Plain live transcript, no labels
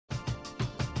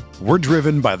We're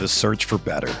driven by the search for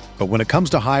better. But when it comes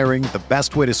to hiring, the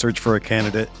best way to search for a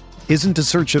candidate isn't to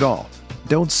search at all.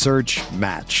 Don't search,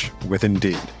 match with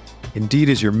Indeed. Indeed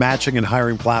is your matching and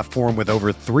hiring platform with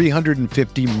over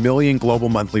 350 million global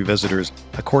monthly visitors,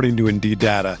 according to Indeed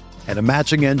data, and a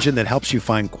matching engine that helps you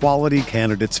find quality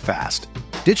candidates fast.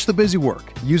 Ditch the busy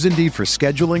work. Use Indeed for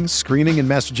scheduling, screening, and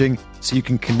messaging so you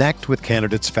can connect with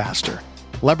candidates faster.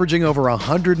 Leveraging over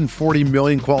 140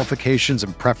 million qualifications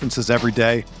and preferences every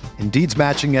day, Indeed's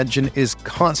matching engine is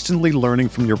constantly learning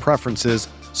from your preferences,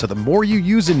 so the more you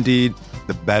use Indeed,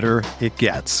 the better it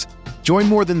gets. Join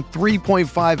more than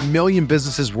 3.5 million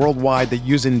businesses worldwide that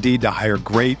use Indeed to hire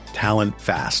great talent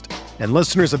fast. And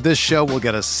listeners of this show will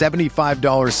get a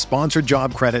 $75 sponsored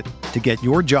job credit to get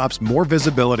your jobs more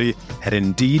visibility at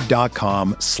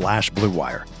Indeed.com/Blue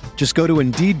Wire. Just go to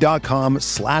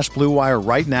Indeed.com/Blue Wire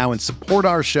right now and support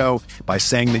our show by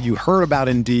saying that you heard about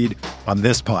Indeed on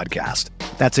this podcast.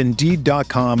 That's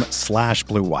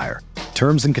Indeed.com/Blue Wire.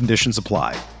 Terms and conditions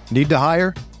apply. Need to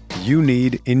hire? You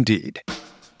need Indeed.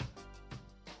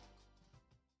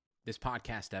 This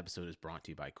podcast episode is brought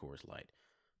to you by Coors Light.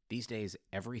 These days,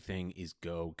 everything is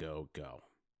go, go, go.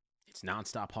 It's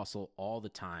nonstop hustle all the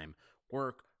time.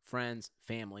 Work, friends,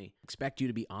 family, expect you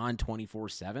to be on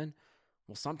 24/7.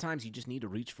 Well, sometimes you just need to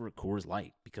reach for a Coors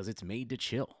Light because it's made to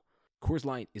chill. Coors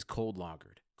Light is cold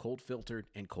lagered, cold filtered,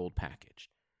 and cold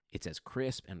packaged. It's as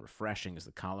crisp and refreshing as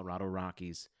the Colorado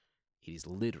Rockies. It is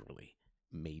literally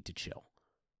made to chill.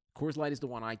 Coors Light is the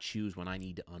one I choose when I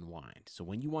need to unwind. So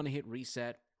when you want to hit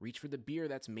reset, reach for the beer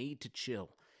that's made to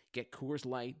chill. Get Coors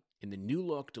Light in the new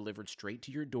look delivered straight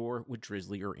to your door with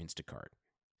Drizzly or Instacart.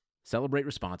 Celebrate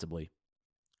responsibly.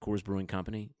 Coors Brewing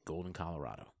Company, Golden,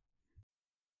 Colorado.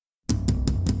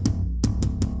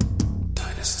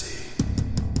 Dynasty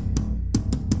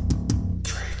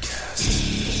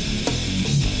Tradecast.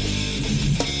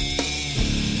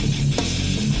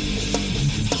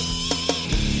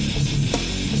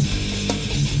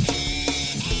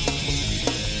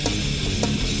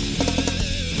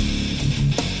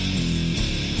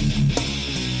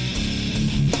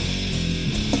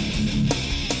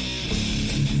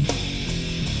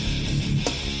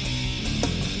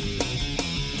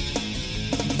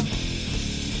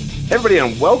 Hey everybody,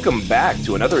 and welcome back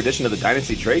to another edition of the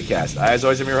Dynasty Tradecast. I, as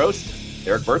always, am your host,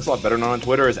 Eric Bertzloff, better known on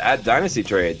Twitter as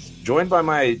 @DynastyTrades. Joined by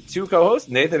my two co-hosts,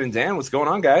 Nathan and Dan. What's going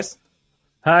on, guys?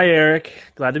 Hi, Eric.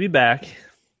 Glad to be back.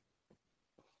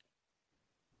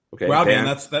 Okay, wow, Dan.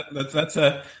 man, that's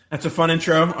a fun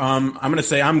intro. I'm going to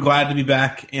say I'm glad to be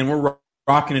back, and we're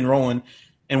rocking and rolling,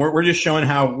 and we're just showing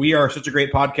how we are such a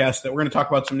great podcast that we're going to talk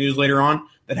about some news later on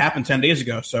that happened 10 days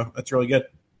ago. So that's really good.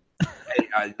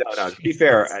 Hey, no. To be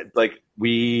fair, like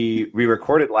we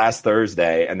recorded last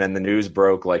Thursday, and then the news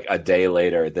broke like a day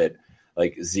later that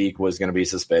like Zeke was going to be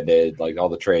suspended, like all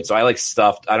the trades. So I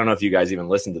stuffed. I don't know if you guys even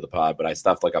listened to the pod, but I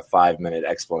stuffed like a 5-minute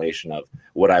explanation of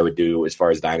what I would do as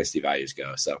far as dynasty values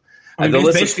go. So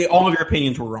basically, all of your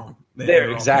opinions were wrong.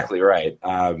 They're exactly right.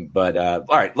 But all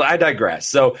right, I digress.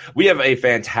 So we have a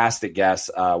fantastic guest,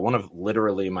 one of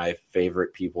literally my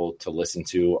favorite people to listen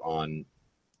to on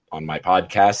my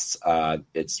podcasts.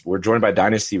 We're joined by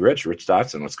Dynasty Rich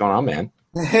Dotson. What's going on, man?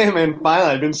 Hey, man,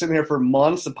 finally. I've been sitting here for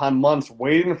months upon months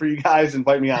waiting for you guys to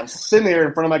invite me on. I'm sitting here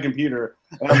in front of my computer,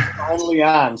 and I'm finally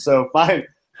on. So fine,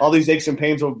 all these aches and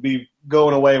pains will be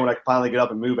going away when I can finally get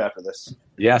up and move after this.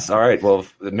 Yes, all right. Well,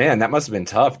 man, that must have been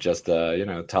tough just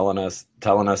telling us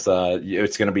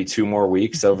it's going to be 2 more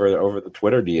weeks over the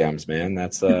Twitter DMs, man.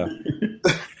 That's it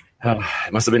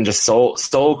must have been just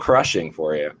soul crushing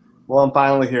for you. Well, I'm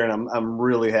finally here, and I'm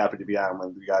really happy to be on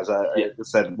with you guys. I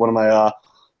said one of my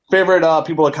favorite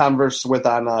people to converse with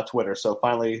on Twitter. So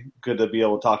finally, good to be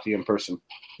able to talk to you in person.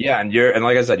 Yeah, and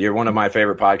like I said, you're one of my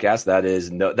favorite podcasts. That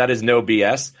is no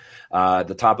BS.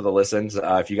 The top of the listens.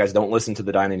 If you guys don't listen to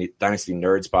the Dynasty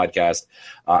Nerds podcast,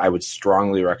 I would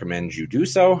strongly recommend you do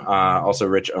so. Also,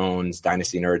 Rich owns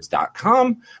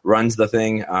DynastyNerds.com, runs the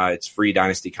thing. It's free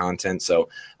Dynasty content. So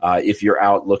if you're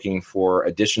out looking for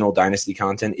additional Dynasty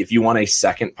content, if you want a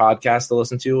second podcast to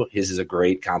listen to, his is a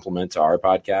great compliment to our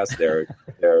podcast.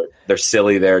 They're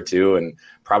silly there too, and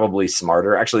probably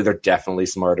smarter. Actually, they're definitely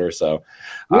smarter. So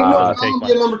we have no problem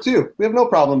being number 2. We have no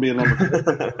problem being number 2.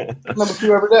 Number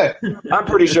 2 every day. I'm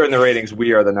pretty sure in the ratings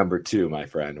we are the number 2, my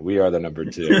friend. We are the number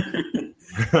 2.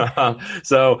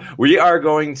 So we are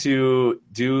going to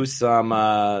do some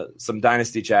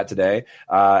Dynasty chat today,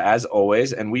 as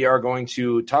always, and we are going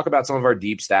to talk about some of our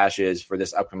deep stashes for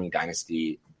this upcoming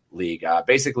Dynasty League.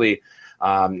 Basically,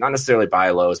 not necessarily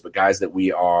buy lows, but guys that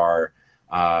we are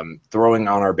throwing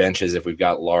on our benches if we've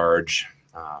got large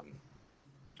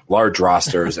large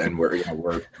rosters, and we're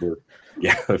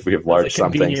if we have large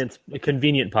something. A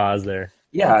convenient pause there.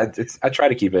 Yeah, I try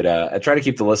to keep it. I try to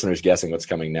keep the listeners guessing what's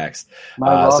coming next.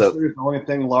 My roster is the only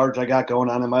thing large I got going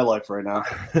on in my life right now.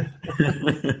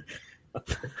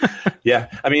 Yeah,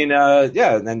 I mean,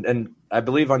 and I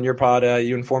believe on your pod,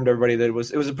 you informed everybody that it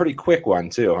was a pretty quick one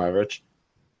too, huh, Rich?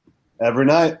 Every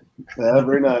night.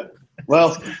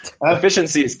 Well,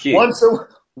 efficiency is key.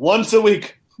 Once a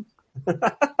week.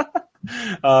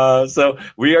 So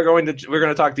we're going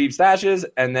to talk deep stashes,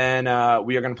 and then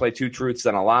we are going to play Two Truths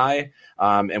and a Lie,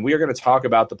 and we are going to talk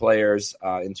about the players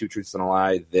in Two Truths and a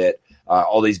Lie that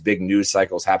all these big news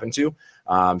cycles happen to.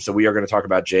 So we are going to talk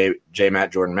about J.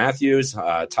 Matt Jordan Matthews,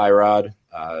 Tyrod,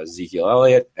 Ezekiel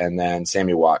Elliott, and then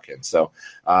Sammy Watkins. So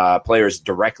players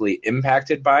directly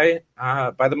impacted by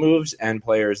the moves, and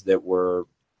players that were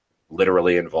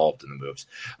literally involved in the moves.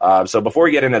 So before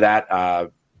we get into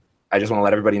that, I just want to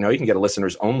let everybody know you can get a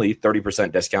listeners only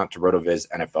 30% discount to RotoViz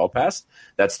NFL Pass.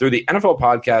 That's through the NFL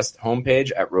Podcast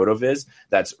homepage at RotoViz.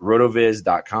 That's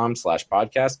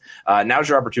rotoviz.com/podcast. Now's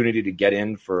your opportunity to get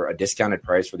in for a discounted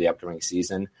price for the upcoming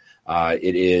season.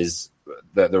 It is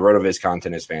the RotoViz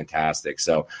content is fantastic.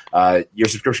 So your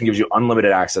subscription gives you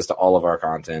unlimited access to all of our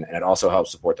content, and it also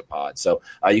helps support the pod. So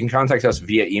you can contact us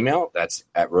via email. That's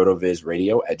at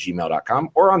rotovizradio@gmail.com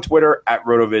or on Twitter at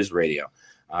rotovizradio.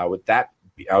 With that,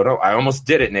 oh no, I almost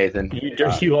did it, Nathan.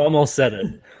 You almost said it.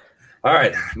 All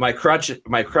right, my crutch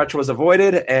was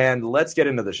avoided, and let's get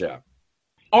into the show.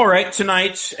 All right,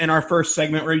 tonight in our first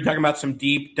segment, we're going to be talking about some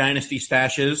deep dynasty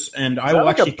stashes, and I will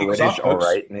actually kick us off. All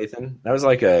right, Nathan. That was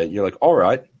like you're like, all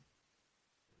right.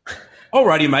 All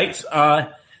righty, mate. There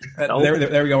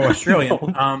we go, Australian.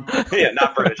 Yeah,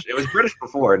 not British. It was British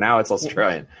before. Now it's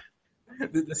Australian.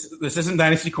 This isn't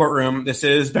Dynasty Courtroom. This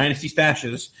is Dynasty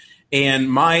Stashes.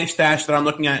 And my stash that I'm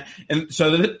looking at, and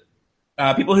so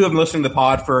people who have been listening to the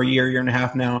pod for a year and a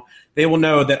half now, they will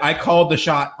know that I called the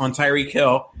shot on Tyreek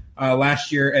Hill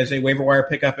last year as a waiver wire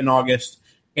pickup in August.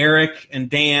 Eric and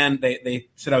Dan, they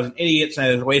said I was an idiot, said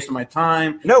I was a waste of my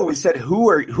time. No, we said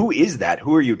who is that?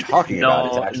 Who are you talking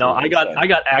about? No, I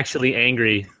got actually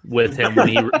angry with him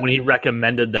when he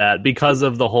recommended that because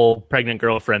of the whole pregnant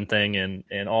girlfriend thing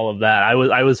and all of that.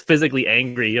 I was physically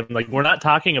angry. I'm like, we're not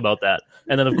talking about that.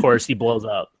 And then of course he blows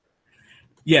up.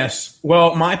 Yes.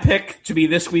 Well, my pick to be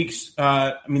this year's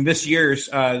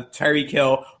Tyreek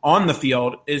Hill on the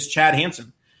field is Chad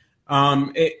Hansen.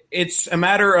 It's a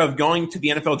matter of going to the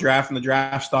NFL draft and the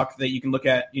draft stock that you can look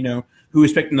at, who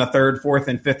is picked in the 3rd, 4th,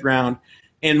 and 5th round.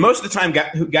 And most of the time,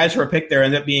 guys who are picked there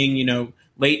end up being,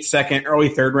 late 2nd, early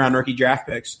 3rd round rookie draft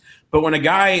picks. But when a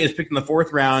guy is picked in the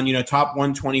 4th round, top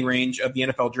 120 range of the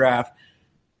NFL draft,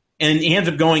 and he ends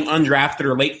up going undrafted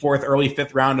or late 4th, early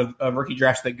 5th round of rookie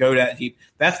drafts that go that deep,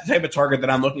 that's the type of target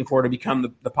that I'm looking for to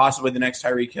become the possibly the next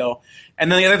Tyreek Hill.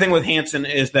 And then the other thing with Hansen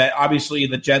is that obviously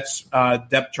the Jets'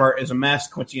 depth chart is a mess.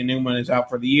 Quincy Enunwa is out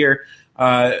for the year.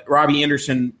 Robbie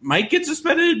Anderson might get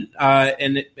suspended,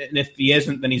 and if he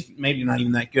isn't, then he's maybe not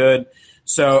even that good.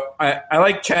 So I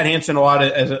like Chad Hansen a lot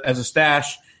as a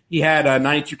stash. He had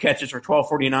 92 catches for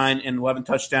 1,249 and 11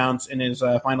 touchdowns in his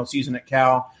final season at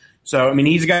Cal. So, I mean,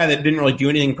 he's a guy that didn't really do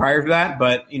anything prior to that,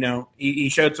 but, he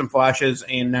showed some flashes,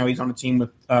 and now he's on a team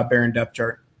with Barron depth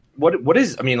chart. What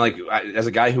is, I mean, like, as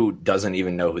a guy who doesn't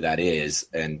even know who that is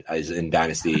and is in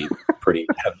Dynasty pretty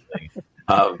heavily,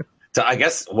 so I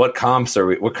guess what comps are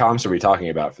we talking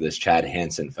about for this Chad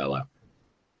Hansen fellow?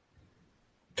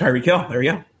 Tyreek Hill, there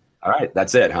you go. All right,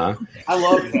 that's it, huh? I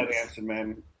love Chad Hansen,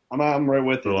 man. I'm right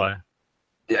with you. I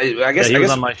guess he was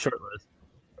on my short list.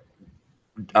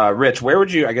 Rich,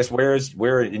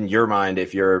 where in your mind,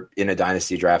 if you're in a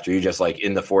dynasty draft, are you just like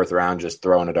in the 4th round, just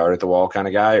throwing a dart at the wall kind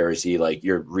of guy, or is he like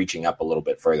you're reaching up a little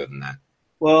bit further than that?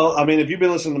 Well, I mean, if you've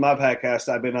been listening to my podcast,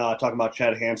 I've been talking about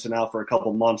Chad Hansen now for a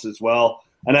couple months as well.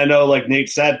 And I know, like Nate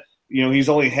said, he's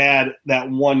only had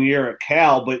that 1 year at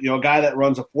Cal, but a guy that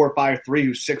runs a 4.53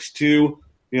 who's 6'2",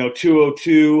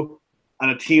 202 on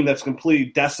a team that's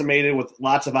completely decimated with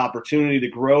lots of opportunity to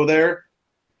grow there.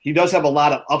 He does have a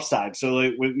lot of upside. So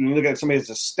like, when you look at somebody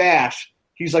as a stash,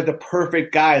 he's like the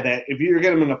perfect guy that if you're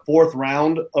getting him in the 4th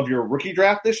round of your rookie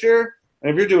draft this year,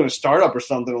 and if you're doing a startup or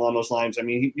something along those lines, I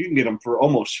mean, you can get him for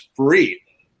almost free.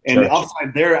 And the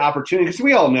upside there, opportunity, because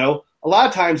we all know a lot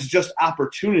of times it's just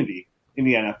opportunity in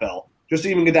the NFL. Just to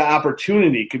even get that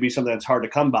opportunity could be something that's hard to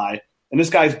come by. And this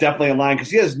guy's definitely in line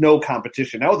because he has no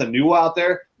competition. Now with Enunwa out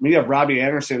there, I mean, you have Robbie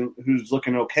Anderson who's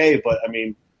looking okay, but I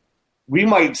mean, we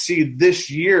might see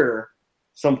this year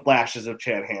some flashes of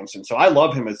Chad Hansen. So I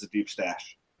love him as a deep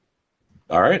stash.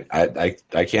 All right.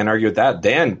 I can't argue with that.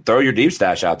 Dan, throw your deep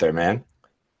stash out there, man.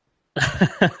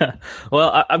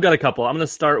 Well, I've got a couple. I'm going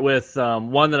to start with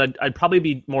one that I'd probably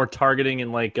be more targeting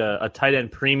in like a tight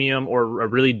end premium or a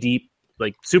really deep,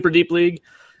 like super deep league,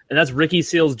 and that's Ricky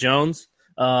Seals-Jones,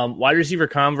 wide receiver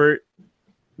convert,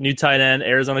 new tight end,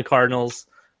 Arizona Cardinals.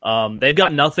 They've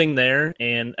got nothing there,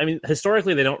 and I mean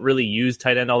historically they don't really use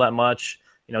tight end all that much.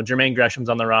 You know, Jermaine Gresham's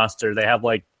on the roster. They have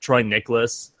like Troy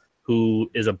Nicholas, who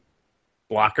is a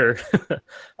blocker.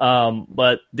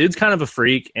 But dude's kind of a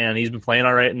freak, and he's been playing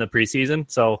all right in the preseason.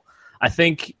 So I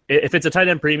think if it's a tight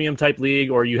end premium type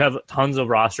league or you have tons of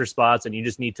roster spots and you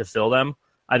just need to fill them,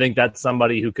 I think that's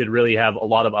somebody who could really have a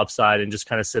lot of upside and just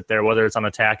kind of sit there, whether it's on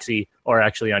a taxi or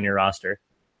actually on your roster.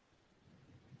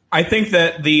 I think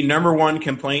that the number one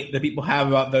complaint that people have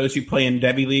about those who play in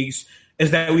Devy leagues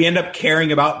is that we end up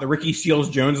caring about the Ricky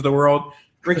Seals-Jones of the world.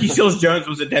 Ricky Seals-Jones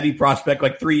was a Devy prospect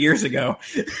like 3 years ago.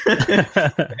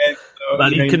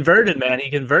 But he converted, man.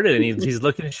 He converted, and he's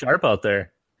looking sharp out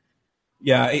there.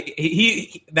 Yeah,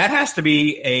 he that has to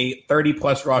be a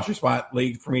 30-plus roster spot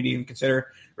league for me to even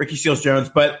consider Ricky Seals-Jones.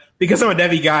 But because I'm a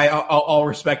Devy guy, I'll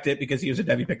respect it because he was a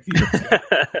Devy pick a few years ago.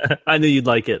 I knew you'd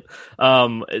like it.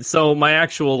 So my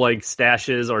actual like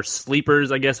stashes or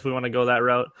sleepers, I guess if we want to go that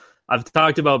route. I've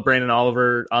talked about Brandon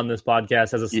Oliver on this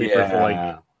podcast as a sleeper for like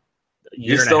a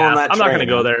year and a half. I'm not going to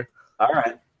go there. All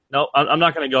right. No, I'm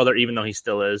not going to go there, even though he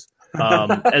still is.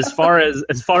 As far as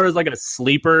like a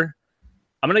sleeper,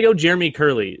 I'm going to go Jeremy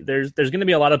Curley. There's going to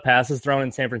be a lot of passes thrown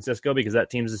in San Francisco because that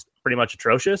team's is pretty much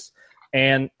atrocious.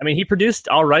 And I mean, he produced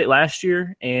all right last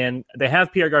year, and they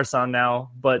have Pierre Garçon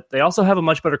now, but they also have a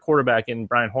much better quarterback in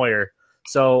Brian Hoyer.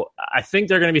 So I think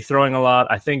they're going to be throwing a lot.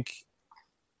 I think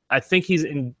he's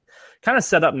kind of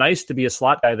set up nice to be a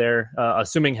slot guy there,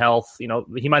 assuming health. You know,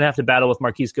 he might have to battle with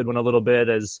Marquise Goodwin a little bit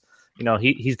as, you know,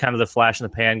 he's kind of the flash in the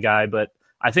pan guy, but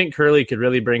I think Curley could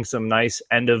really bring some nice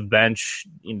end of bench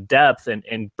depth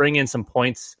and bring in some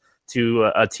points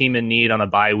to a team in need on a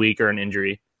bye week or an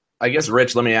injury. I guess,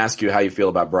 Rich, let me ask you how you feel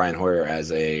about Brian Hoyer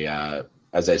as a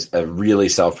really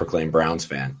self-proclaimed Browns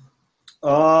fan.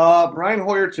 Brian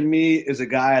Hoyer to me is a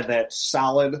guy that's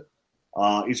solid.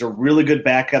 He's a really good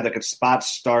backup that could spot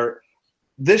start.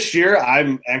 This year,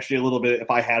 I'm actually a little bit,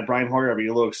 if I had Brian Hoyer, I'd be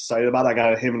a little excited about it. I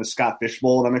got him in the Scott Fish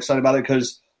Bowl, and I'm excited about it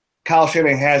because Kyle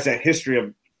Shanahan has that history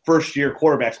of first-year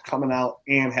quarterbacks coming out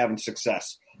and having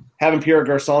success. Having Pierre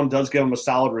Garçon does give him a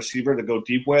solid receiver to go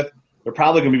deep with. They're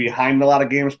probably going to be behind in a lot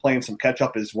of games, playing some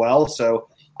catch-up as well. So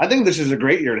I think this is a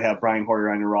great year to have Brian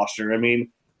Hoyer on your roster. I mean,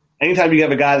 anytime you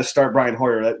have a guy to start Brian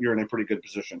Hoyer, you're in a pretty good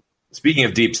position. Speaking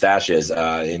of deep stashes,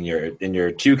 in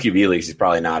your two QB leagues, he's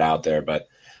probably not out there, but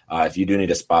if you do need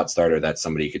a spot starter, that's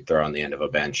somebody you could throw on the end of a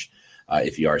bench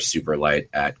if you are super light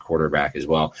at quarterback as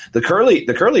well. The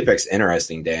Curly pick's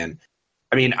interesting, Dan.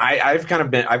 I mean, I've kind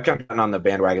of been on the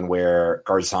bandwagon where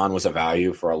Garçon was a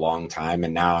value for a long time,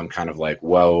 and now I'm kind of like,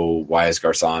 whoa, why is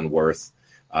Garçon worth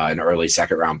an early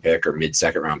second round pick or mid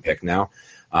second round pick now?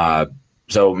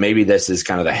 So maybe this is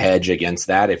kind of the hedge against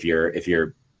that if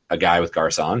you're a guy with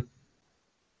Garçon.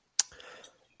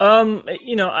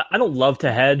 You know, I don't love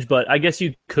to hedge, but I guess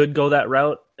you could go that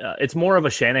route. It's more of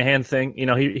a Shanahan thing. You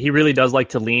know, he really does like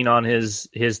to lean on his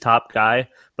top guy.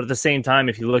 But at the same time,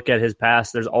 if you look at his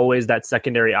past, there's always that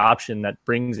secondary option that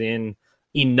brings in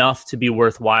enough to be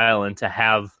worthwhile and to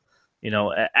have, you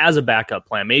know, as a backup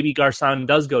plan. Maybe Garçon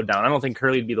does go down. I don't think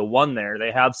Curley would be the one there.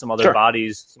 They have some other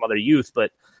bodies, some other youth,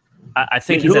 but I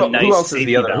think he's a nice who else is safety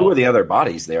the other? valve. Who are the other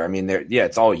bodies there? I mean,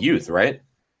 it's all youth, right?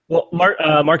 Well,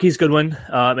 Marquise Goodwin,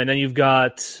 and then you've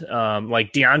got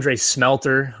like DeAndre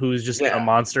Smelter, who's just a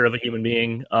monster of a human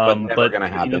being. But never going to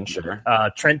happen, sure.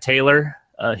 Trent Taylor,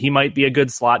 he might be a good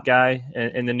slot guy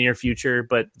in the near future,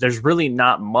 but there's really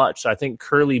not much. So I think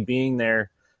Curley being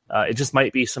there, it just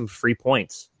might be some free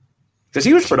points. Because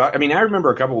he was productive. I mean, I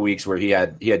remember a couple of weeks where he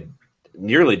had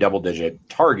nearly double-digit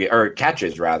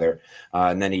catches rather,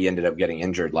 and then he ended up getting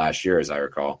injured last year, as I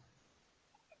recall.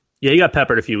 Yeah, he got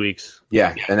peppered a few weeks.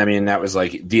 Yeah, and I mean that was like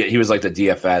he was like the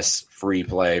DFS free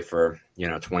play for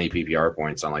 20 PPR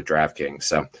points on like DraftKings.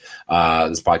 So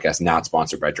this podcast not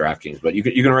sponsored by DraftKings, but you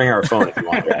can ring our phone if you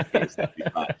want DraftKings. That'd be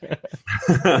fun.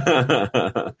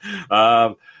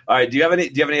 All right, do you have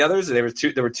any others? There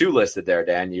were two listed there,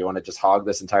 Dan. You want to just hog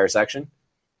this entire section?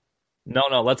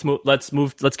 No. Let's move.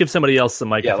 Let's give somebody else some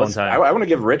microphone time. I want to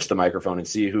give Rich the microphone and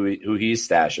see who he's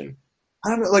stashing. I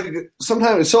don't know, like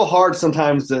sometimes it's so hard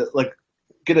sometimes to like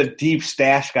get a deep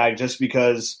stash guy just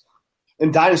because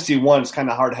in Dynasty 1 it's kind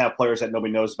of hard to have players that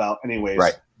nobody knows about anyways.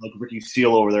 Right. Like Ricky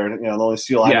Seal over there, the only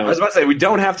Seal I know. I was about to say we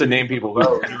don't have to name people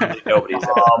who really nobody's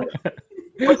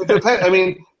but it depends. I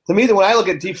mean, to me, when I look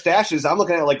at deep stashes, I'm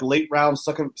looking at like late round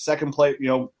second play,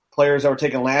 players that were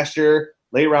taken last year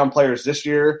late round players this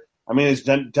year. I mean, is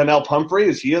Donnell Pumphrey?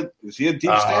 Is he a deep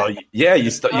stash? Yeah,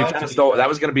 you kind of stole. That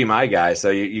was going to be my guy.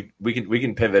 So we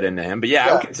can pivot into him. But yeah,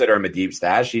 I would consider him a deep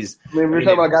stash. We're talking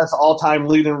about a guy that's all time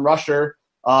leading rusher.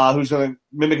 Who's going to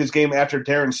mimic his game after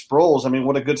Darren Sproles. I mean,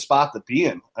 what a good spot to be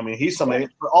in. I mean, he's somebody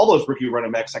 – for all those rookie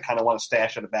running backs I kind of want to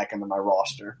stash at the back end of my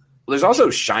roster. Well, there's also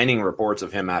shining reports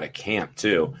of him out of camp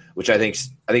too, which I think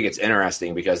it's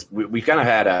interesting because we've kind of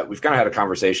had a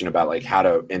conversation about like how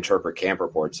to interpret camp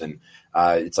reports, and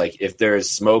it's like if there's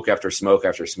smoke after smoke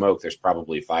after smoke, there's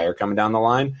probably fire coming down the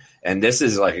line. And this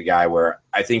is like a guy where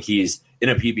I think he's in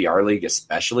a PPR league,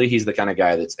 especially he's the kind of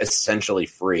guy that's essentially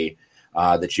free.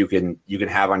 That you can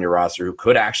have on your roster who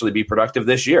could actually be productive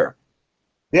this year.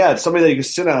 Yeah, it's somebody that you can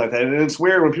sit on like that. And it's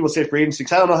weird when people say free agency,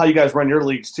 because I don't know how you guys run your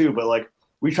leagues too, but like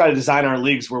we try to design our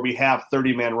leagues where we have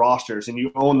 30-man rosters and you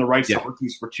own the rights to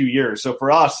rookies for 2 years. So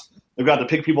for us, we've got to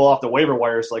pick people off the waiver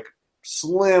wires, like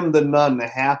slim to none to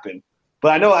happen.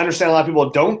 But I understand a lot of people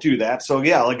don't do that. So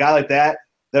yeah, a guy like that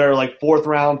are like 4th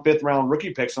round, 5th round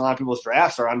rookie picks, and a lot of people's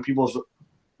drafts are on people's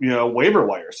waiver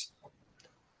wires.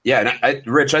 Yeah, and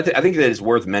Rich, I think that is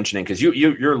worth mentioning because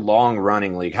your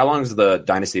long-running league. How long has the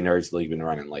Dynasty Nerds League been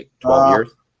running? Like 12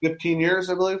 years? 15 years,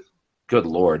 I believe. Good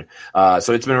Lord.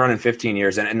 So it's been running 15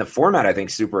 years. And the format, I think,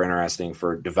 is super interesting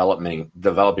for developing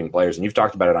players. And you've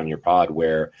talked about it on your pod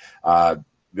where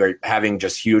you're having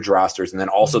just huge rosters and then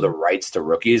also the rights to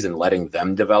rookies and letting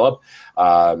them develop.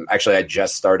 Actually, I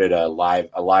just started a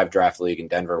live draft league in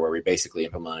Denver where we basically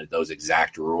implemented those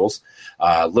exact rules.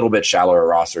 A little bit shallower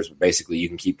rosters, but basically you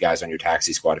can keep guys on your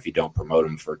taxi squad if you don't promote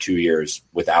them for 2 years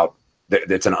without –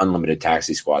 it's an unlimited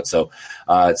taxi squad. So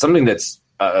it's something that's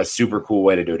a super cool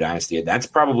way to do a dynasty. And that's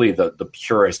probably the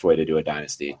purest way to do a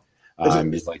dynasty.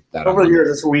 Is like that over the years.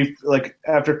 That's what we've like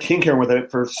after tinkering with it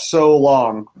for so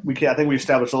long. I think we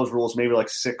established those rules maybe like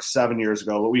 6-7 years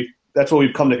ago. But that's what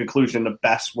we've come to conclusion the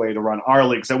best way to run our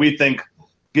leagues that we think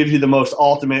gives you the most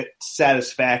ultimate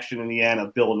satisfaction in the end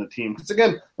of building a team. Because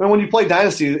again, when you play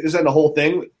dynasty, isn't the whole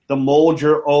thing to mold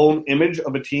your own image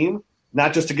of a team,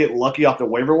 not just to get lucky off the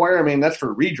waiver wire? I mean, that's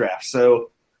for redraft. So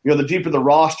the deeper the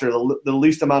roster, the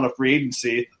least amount of free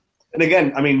agency. And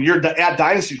again, I mean, you're at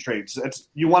dynasty trades.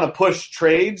 You want to push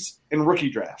trades and rookie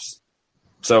drafts.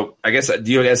 So I guess,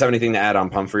 do you guys have anything to add on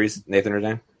Pumphrey's, Nathan or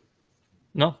Dan?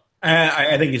 No.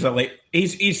 I think he's a late.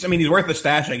 He's worth a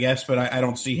stash, I guess, but I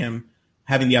don't see him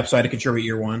having the upside to contribute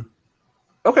year one.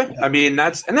 Okay, I mean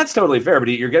that's totally fair. But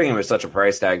you're getting him at such a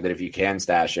price tag that if you can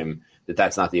stash him,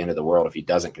 that's not the end of the world if he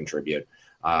doesn't contribute.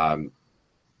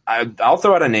 I'll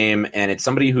throw out a name, and it's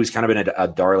somebody who's kind of been a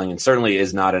darling and certainly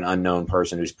is not an unknown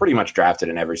person who's pretty much drafted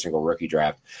in every single rookie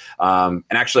draft. And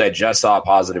actually, I just saw a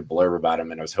positive blurb about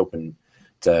him, and I was hoping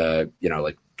to,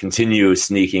 continue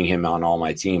sneaking him on all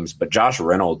my teams. But Josh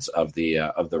Reynolds of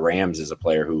the Rams is a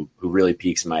player who really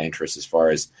piques my interest as far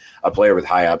as a player with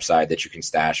high upside that you can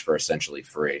stash for essentially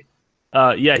free.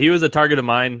 Yeah, he was a target of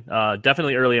mine,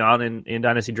 definitely early on in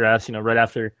dynasty drafts.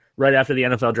 Right after the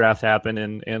NFL draft happened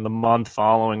and the month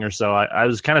following or so, I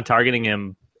was kind of targeting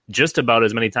him just about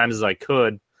as many times as I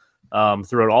could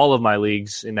throughout all of my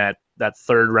leagues in that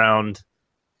third round,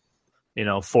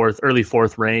 early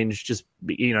fourth range. Just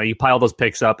you pile those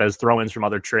picks up as throw-ins from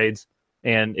other trades,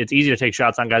 and it's easy to take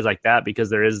shots on guys like that because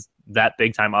there is that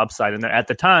big time upside. And at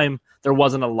the time, there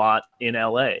wasn't a lot in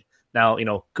LA. Now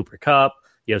Cooper Kupp.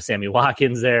 You have Sammy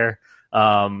Watkins there.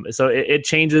 So it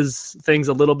changes things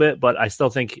a little bit, but I still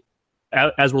think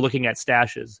as we're looking at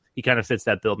stashes, he kind of fits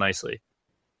that build nicely.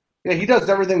 Yeah, he does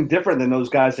everything different than those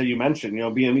guys that you mentioned.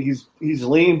 He's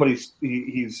lean, but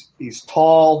he's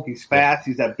tall, he's fast,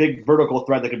 he's that big vertical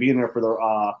threat that could be in there for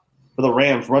the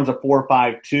Rams. Runs a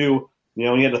 4.52.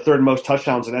 He had the third most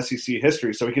touchdowns in SEC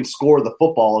history, so he can score the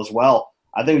football as well.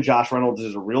 I think Josh Reynolds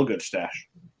is a real good stash.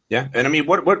 Yeah, and I mean,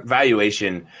 what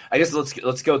valuation? I guess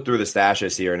let's go through the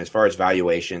stashes here. And as far as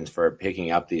valuations for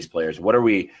picking up these players, what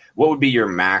would be your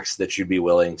max that you'd be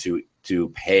willing to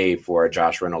pay for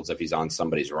Josh Reynolds if he's on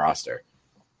somebody's roster?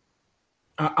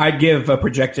 I'd give a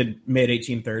projected mid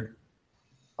 18th third.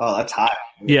 Oh, that's high.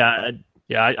 Yeah,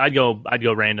 I'd go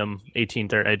random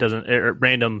 18th third. It doesn't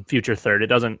random future third. It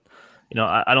doesn't.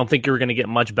 I don't think you're going to get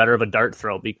much better of a dart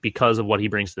throw because of what he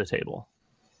brings to the table.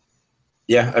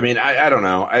 Yeah, I mean, I don't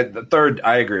know. The third,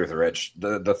 I agree with Rich.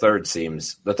 The third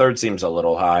seems a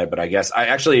little high, but I guess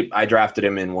I drafted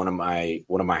him in one of my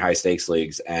high stakes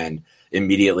leagues and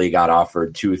immediately got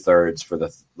offered 2/3 for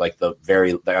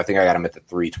I think I got him at the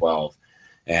 312,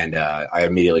 and I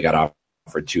immediately got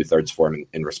offered 2/3 for him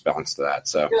in response to that.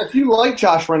 So yeah, if you like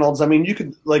Josh Reynolds, I mean, you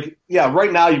could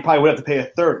right now you probably would have to pay a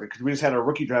third because we just had a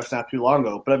rookie draft not too long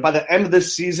ago. But by the end of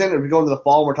this season, if we go into the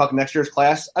fall and we're talking next year's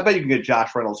class, I bet you can get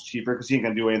Josh Reynolds cheaper because he ain't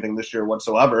going to do anything this year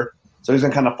whatsoever. So he's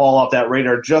going to kind of fall off that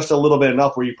radar just a little bit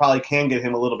enough where you probably can get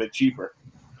him a little bit cheaper.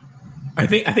 I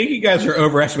think you guys are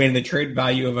overestimating the trade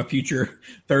value of a future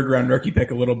third-round rookie pick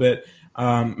a little bit.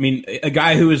 I mean, a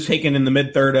guy who was taken in the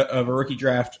mid-third of a rookie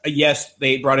draft, yes,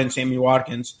 they brought in Sammy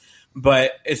Watkins,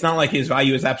 but it's not like his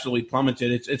value is absolutely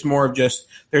plummeted. It's more of just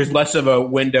there's less of a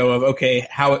window of,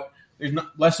 there's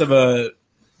less of a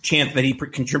chance that he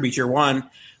contributes year one.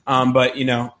 But,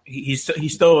 he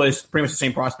still is pretty much the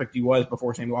same prospect he was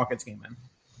before Sammy Watkins came in.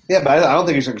 Yeah, but I don't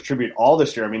think he's going to contribute all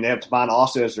this year. I mean, they have Tavon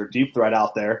Austin as their deep threat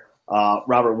out there.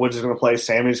 Robert Woods is going to play.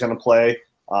 Sammy's going to play.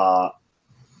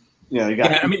 You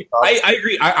got. Yeah, I mean, I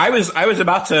agree. I was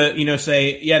about to,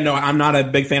 say, I'm not a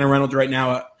big fan of Reynolds right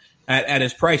now at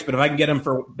his price, but if I can get him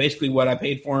for basically what I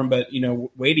paid for him, but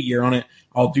wait a year on it,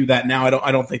 I'll do that now.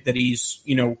 I don't think that he's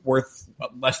worth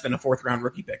less than a 4th-round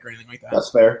rookie pick or anything like that.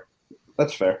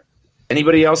 That's fair.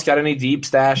 Anybody else got any deep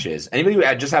stashes? Anybody who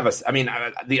just have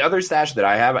the other stash that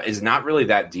I have is not really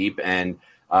that deep, and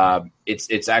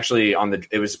it's actually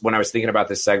it was when I was thinking about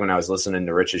this segment, I was listening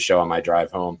to Rich's show on my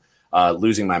drive home,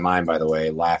 losing my mind, by the way,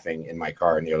 laughing in my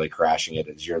car, nearly crashing it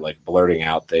as you're like blurting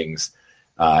out things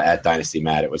at Dynasty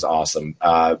Matt. It was awesome.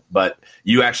 But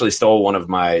you actually stole one of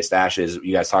my stashes.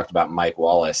 You guys talked about Mike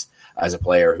Wallace as a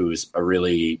player who's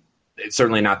it's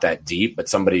certainly not that deep, but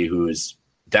somebody who's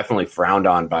definitely frowned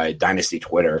on by Dynasty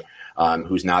Twitter,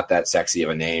 who's not that sexy of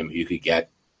a name you could get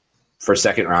for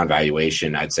 2nd-round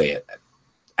valuation. I'd say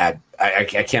I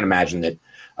can't imagine that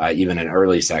even an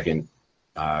early second,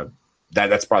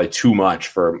 that's probably too much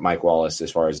for Mike Wallace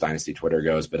as far as Dynasty Twitter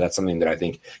goes, but that's something that I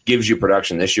think gives you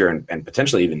production this year and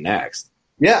potentially even next.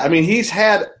 Yeah, I mean, he's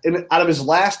had, out of his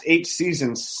last 8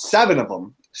 seasons, 7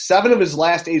 of his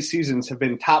last 8 seasons have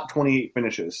been top 28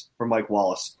 finishes for Mike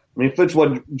Wallace. I mean, fits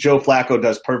what Joe Flacco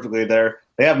does perfectly there.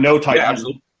 They have no tight end.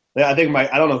 I think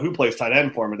I don't know who plays tight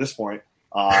end for him at this point.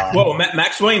 Well,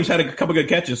 Max Williams had a couple good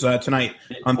catches tonight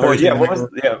on Thursday.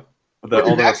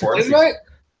 Max Williams, right?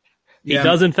 He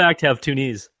does, in fact, have 2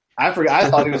 knees. I forgot. I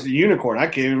thought he was a unicorn. I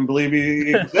can't even believe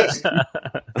he exists. He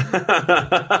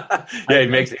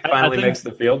finally makes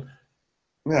the field.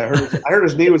 Yeah, I heard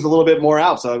his knee was a little bit more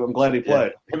out, so I'm glad he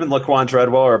played. Him and Laquan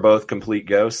Treadwell are both complete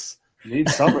ghosts. You need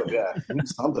something, You need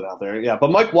something out there,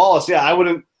 But Mike Wallace, I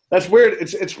wouldn't. That's weird.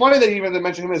 It's funny that even they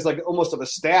mention him as like almost of a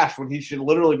stash when he should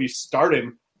literally be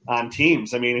starting on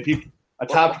teams. I mean, if he a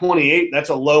top 28, that's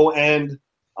a low end.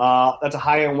 That's a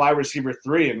high end wide receiver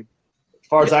 3, and as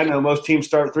far as I know, most teams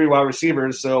start 3 wide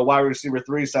receivers. So wide receiver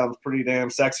 3 sounds pretty damn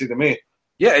sexy to me.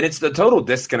 Yeah, and it's the total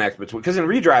disconnect between, because in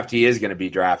redraft he is going to be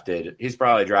drafted. He's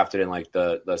probably drafted in like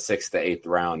the 6th to 8th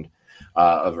round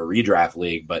of a redraft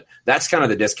league, but that's kind of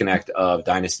the disconnect of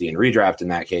Dynasty and redraft in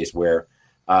that case where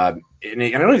and I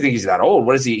don't even think he's that old.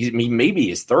 What is he? Maybe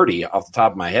he's 30 off the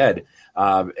top of my head.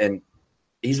 And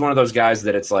he's one of those guys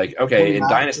that it's like, okay, in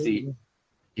Dynasty,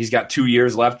 he's got 2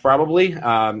 years left probably.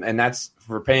 And that's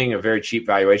for paying a very cheap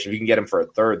valuation. If you can get him for a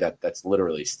third, that's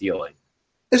literally stealing.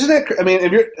 Isn't it? I mean,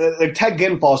 if you're like Ted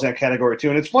Ginn falls in that category too.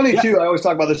 And it's funny too. I always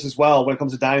talk about this as well when it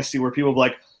comes to Dynasty where people are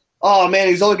like, oh man,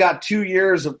 he's only got 2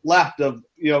 years left of,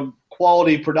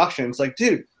 quality production. It's like,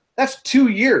 dude, that's 2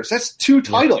 years. That's 2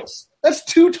 titles. That's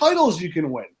 2 titles you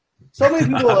can win. So many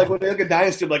people are like, when they look at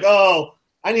Dynasty, like, oh,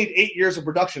 I need 8 years of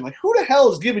production. Like, who the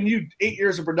hell is giving you 8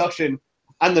 years of production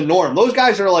on the norm? Those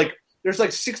guys are like, there's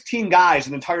like 16 guys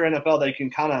in the entire NFL that you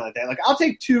can count on like that. Like, I'll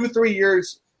take 2-3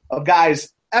 years of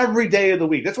guys every day of the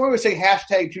week. That's why we say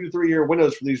hashtag 2 to 3 year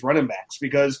windows for these running backs,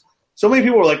 because so many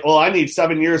people are like, oh, I need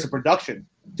 7 years of production.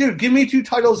 Dude, give me 2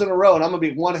 titles in a row and I'm going to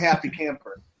be one happy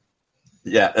camper.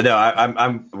 Yeah,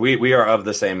 no, we are of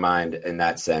the same mind in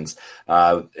that sense,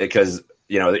 because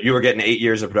you were getting 8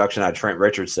 years of production out of Trent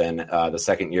Richardson the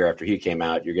second year after he came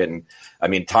out. You're getting,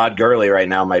 Todd Gurley right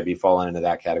now might be falling into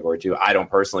that category too. I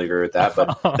don't personally agree with that,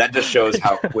 but that just shows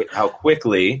how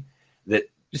quickly that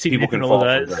people can fall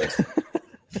from grace.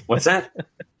 What's that?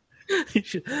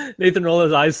 Nathan rolled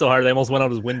his eyes so hard they almost went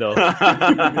out his window. All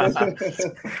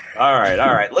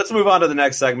right. Let's move on to the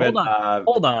next segment.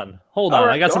 Hold on. Right,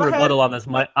 I got some rebuttal on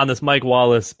this Mike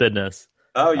Wallace business.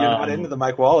 Oh, you're not into the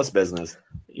Mike Wallace business.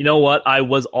 You know what? I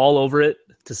was all over it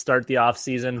to start the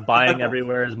offseason, buying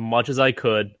everywhere as much as I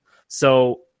could.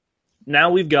 So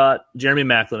now we've got Jeremy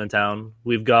Maclin in town.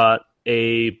 We've got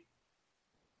a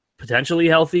potentially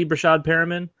healthy Brashad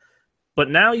Perriman. But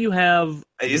now you have...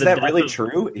 Is that really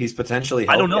true? He's potentially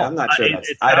healthy? I don't know. I'm not sure.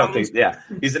 I don't think... Yeah.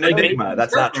 He's an enigma.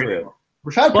 That's not true.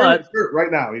 Rashad Perriman's hurt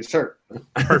right now. He's hurt.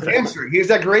 Hamstring. He's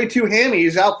that grade 2 hammy.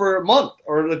 He's out for a month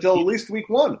or until at least week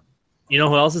 1. You know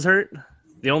who else is hurt?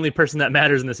 The only person that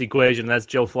matters in this equation, that's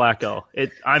Joe Flacco.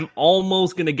 I'm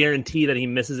almost going to guarantee that he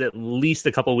misses at least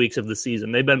a couple weeks of the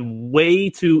season. They've been way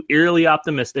too eerily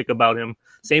optimistic about him.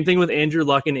 Same thing with Andrew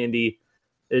Luck in Indy.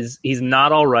 He's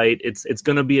not all right. It's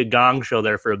going to be a gong show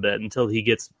there for a bit until he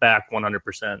gets back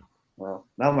 100%. Well,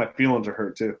 now my feelings are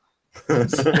hurt too.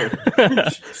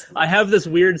 I have this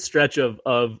weird stretch of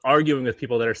arguing with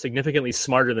people that are significantly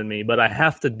smarter than me, but I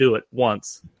have to do it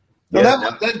once. No,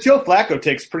 that Joe Flacco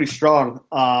takes pretty strong.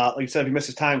 Like you said, if he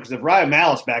misses time, because if Ryan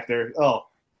Mallett back there,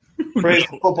 praise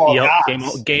the football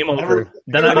gods. Game over.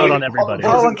 Then I'm out on everybody.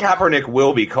 Colin Kaepernick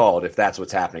will be called if that's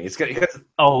what's happening. It's gonna,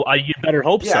 you better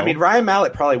hope so. Yeah, I mean, Ryan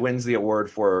Mallett probably wins the award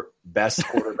for best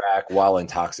quarterback while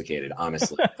intoxicated,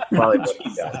 honestly. Probably what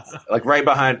he does. Like right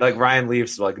behind, like Ryan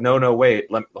Leaf's like, no, wait,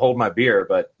 hold my beer.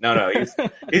 But no,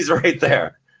 he's right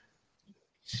there.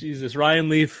 Jesus, Ryan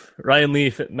Leaf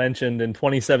mentioned in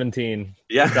 2017.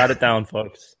 Yeah. Got it down,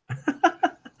 folks.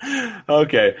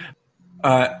 Okay.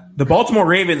 The Baltimore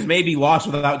Ravens may be lost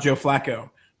without Joe Flacco,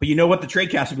 but you know what? The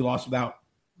trade cast would be lost without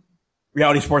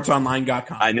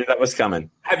RealitySportsOnline.com. I knew that was coming.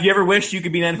 Have you ever wished you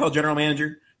could be an NFL general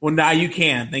manager? Well, now you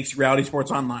can, thanks to Reality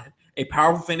Sports Online, a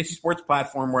powerful fantasy sports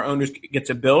platform where owners get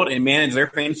to build and manage their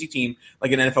fantasy team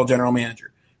like an NFL general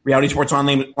manager. Reality Sports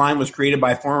Online was created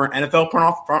by former NFL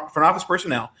front office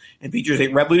personnel and features a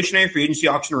revolutionary free agency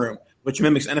auction room, which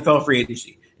mimics NFL free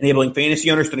agency, enabling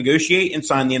fantasy owners to negotiate and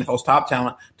sign the NFL's top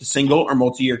talent to single or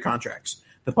multi-year contracts.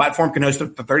 The platform can host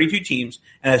up to 32 teams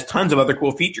and has tons of other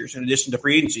cool features in addition to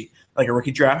free agency, like a rookie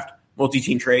draft,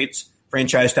 multi-team trades,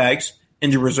 franchise tags,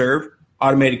 injured reserve,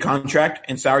 automated contract,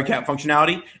 and salary cap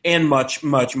functionality, and much,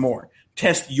 much more.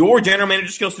 Test your general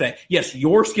manager skills today. Yes,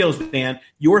 your skills, Dan.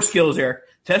 Your skills, Eric.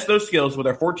 Test those skills with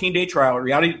our 14-day trial at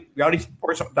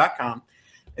realitysports.com.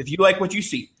 If you like what you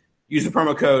see, use the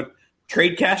promo code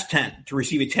TradeCast10 to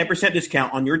receive a 10%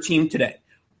 discount on your team today.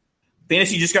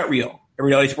 Fantasy just got real at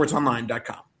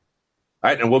realitysportsonline.com. All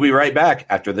right, and we'll be right back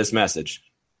after this message.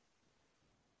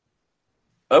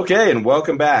 Okay, and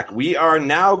welcome back. We are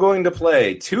now going to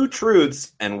play 2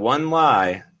 truths and 1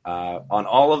 lie on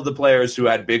all of the players who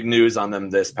had big news on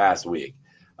them this past week.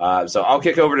 So I'll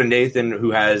kick over to Nathan, who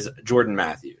has Jordan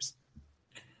Matthews.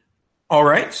 All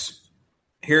right.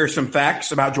 Here are some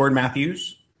facts about Jordan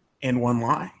Matthews and 1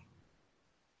 lie.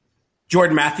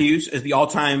 Jordan Matthews is the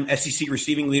all-time SEC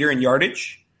receiving leader in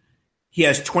yardage. He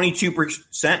has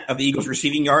 22% of the Eagles'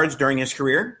 receiving yards during his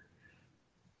career.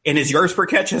 And his yards per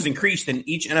catch has increased in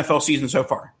each NFL season so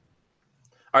far.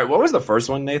 All right, what was the first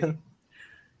one, Nathan?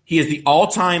 He is the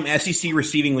all-time SEC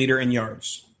receiving leader in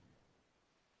yards.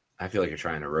 I feel like you're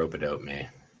trying to rope-a-dope me.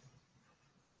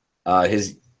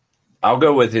 I'll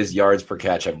go with his yards per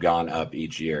catch have gone up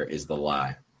each year is the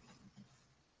lie.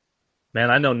 Man,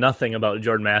 I know nothing about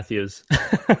Jordan Matthews.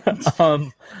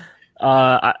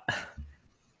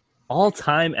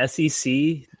 All-time SEC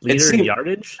leader in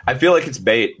yardage? I feel like it's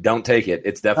bait. Don't take it.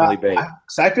 It's definitely bait.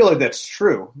 I feel like that's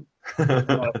true. I don't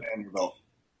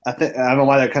know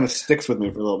why that kind of sticks with me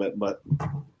for a little bit, but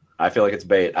I feel like it's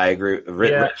bait. I agree.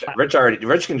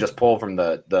 Rich can just pull from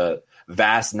the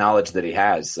vast knowledge that he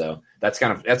has. So that's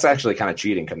actually kind of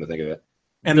cheating. Come to think of it.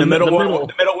 And the middle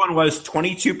one was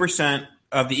 22%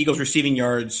 of the Eagles' receiving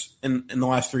yards in the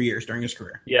last 3 years during his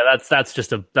career. Yeah, that's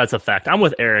a fact. I'm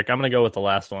with Eric. I'm going to go with the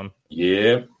last one.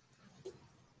 Yeah.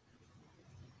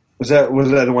 Was that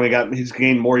the one he's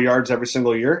gained more yards every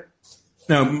single year?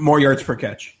 No, more yards per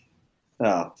catch.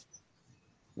 Oh.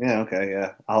 Yeah, okay,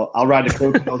 yeah. I'll ride the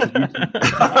coattails of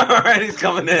YouTube. All right, he's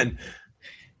coming in.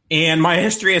 And my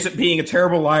history as it being a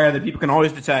terrible liar that people can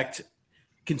always detect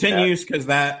continues because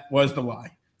that was the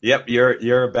lie. Yep,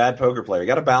 you're a bad poker player. You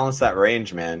got to balance that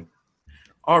range, man.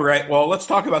 All right, well, let's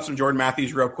talk about some Jordan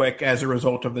Matthews real quick as a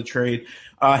result of the trade.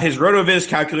 His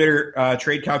RotoViz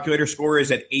trade calculator score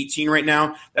is at 18 right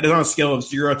now. That is on a scale of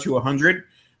 0 to 100.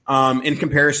 In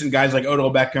comparison, guys like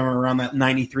Odell Beckham are around that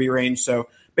 93 range. So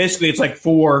basically, it's like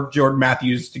 4 Jordan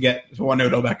Matthews to get to 1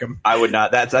 Odell Beckham. I would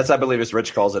not. That's I believe as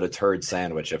Rich calls it a turd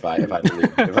sandwich. If I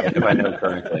know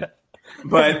correctly.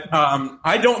 But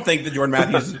I don't think that Jordan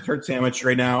Matthews is a turd sandwich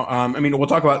right now. I mean, we'll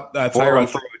talk about Tyrod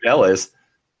for Odell is.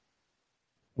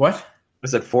 What? I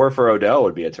said 4 for Odell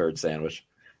would be a turd sandwich.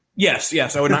 Yes.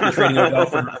 I would not be trading Odell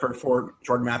for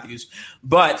Jordan Matthews.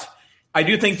 But I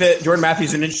do think that Jordan Matthews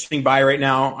is an interesting buy right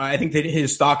now. I think that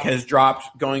his stock has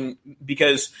dropped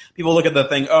because people look at the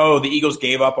thing, the Eagles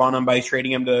gave up on him by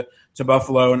trading him to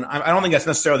Buffalo. And I don't think that's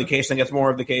necessarily the case. I think that's more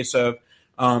of the case of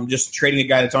just trading a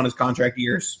guy that's on his contract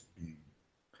years.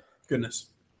 Goodness.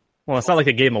 Well, it's not like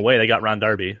they gave him away. They got Ron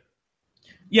Darby.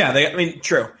 Yeah,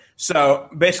 true. So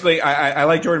basically, I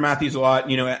like Jordan Matthews a lot,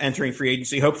 entering free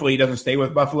agency. Hopefully he doesn't stay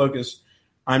with Buffalo because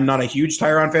I'm not a huge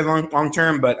Tyron fan long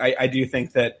term, but I do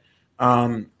think that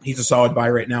he's a solid buy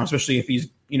right now, especially if he's,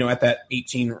 at that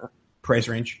 18 price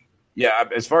range. Yeah,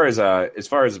 as far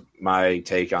as my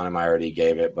take on him, I already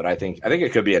gave it, but I think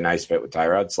it could be a nice fit with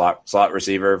Tyrod, slot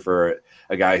receiver for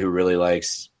a guy who really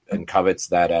likes and covets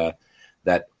that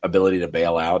ability to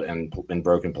bail out and in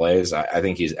broken plays. I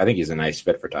think he's a nice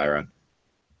fit for Tyrod.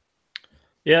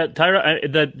 Yeah,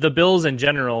 Tyrod. The Bills in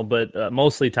general, but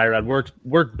mostly Tyrod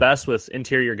work best with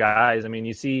interior guys. I mean,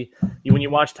 when you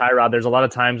watch Tyrod, there's a lot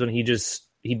of times when he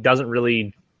doesn't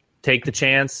really take the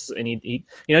chance, and he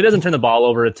doesn't turn the ball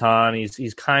over a ton.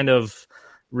 He's kind of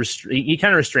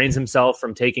restrains himself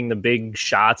from taking the big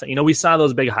shots. We saw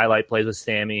those big highlight plays with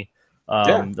Sammy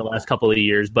the last couple of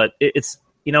years, but it's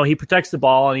he protects the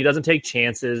ball and he doesn't take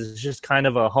chances. It's just kind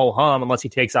of a ho hum unless he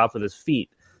takes off with his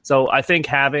feet. So I think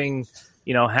having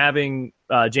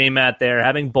J-Matt there,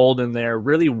 having Bolden there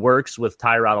really works with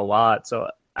Tyrod a lot. So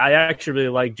I actually really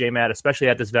like J-Matt, especially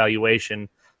at this valuation.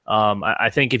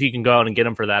 I think if you can go out and get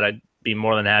him for that, I'd be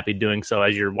more than happy doing so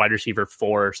as your wide receiver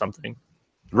 4 or something.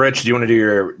 Rich, do you want to do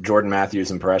your Jordan Matthews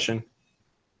impression?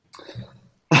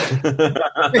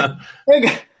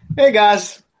 Hey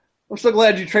guys, I'm so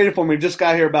glad you traded for me. Just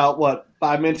got here about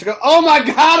 5 minutes ago. Oh my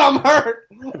God, I'm hurt.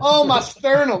 Oh, my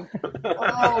sternum.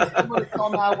 Oh, somebody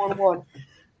call 911.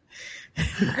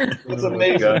 It's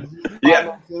amazing.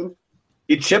 Yeah.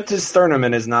 He chipped his sternum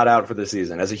and is not out for the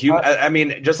season. As a human, I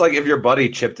mean, just like if your buddy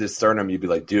chipped his sternum, you'd be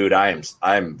like, "Dude,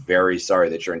 I'm very sorry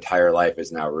that your entire life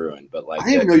is now ruined." But like, I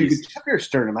didn't even know you could chip your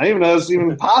sternum. I didn't even know it was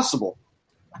even possible.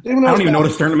 I don't even know what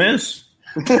a sternum is.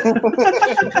 Nathan's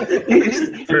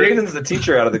the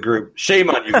teacher out of the group. Shame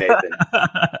on you, Nathan.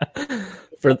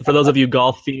 For those of you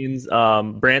golf fiends,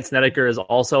 Brant Snedeker is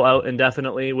also out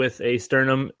indefinitely with a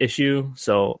sternum issue.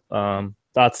 So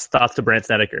thoughts to Brant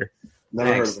Snedeker.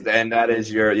 Thanks. And that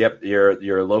is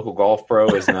your local golf pro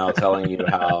is now telling you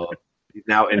how he's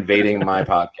now invading my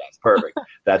podcast. Perfect.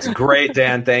 That's great,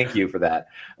 Dan. Thank you for that.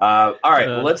 All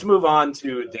right, let's move on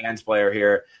to Dan's player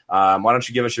here. Why don't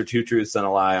you give us your 2 truths and a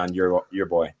lie on your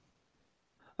boy?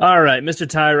 All right, Mr.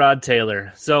 Tyrod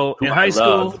Taylor. So in high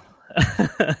school,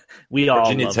 we all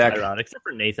Virginia love Tech. Tyrod, except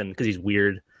for Nathan because he's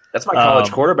weird. That's my college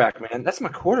quarterback, man. That's my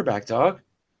quarterback, dog.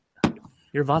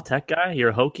 You're a Va Tech guy?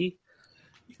 You're a Hokie?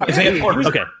 Okay.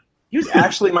 He was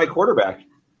actually my quarterback.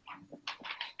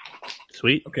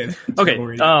 Sweet. Okay.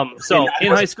 So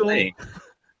in high school,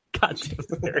 God,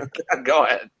 go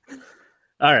ahead.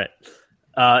 All right.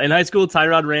 In high school,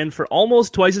 Tyrod ran for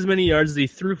almost twice as many yards as he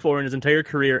threw for in his entire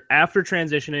career after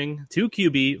transitioning to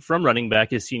QB from running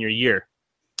back his senior year.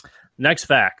 Next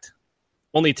fact.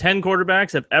 Only 10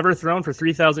 quarterbacks have ever thrown for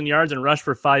 3,000 yards and rushed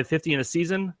for 550 in a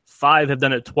season. 5 have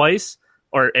done it twice,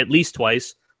 or at least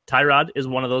twice. Tyrod is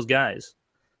one of those guys.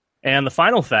 And the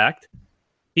final fact,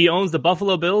 he owns the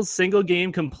Buffalo Bills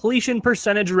single-game completion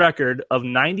percentage record of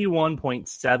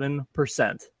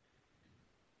 91.7%.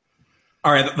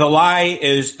 All right, the lie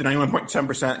is the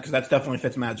 91.7% because that's definitely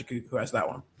Fitzmagic who has that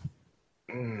one.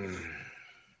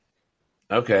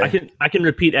 Okay. I can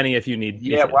repeat any if you need.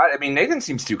 Yeah, well, I mean, Nathan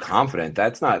seems too confident.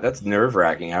 That's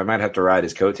nerve-wracking. I might have to ride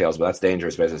his coattails, but that's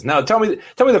dangerous business. No, tell me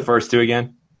the first 2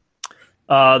 again.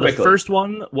 The first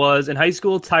one was in high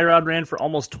school, Tyrod ran for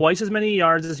almost twice as many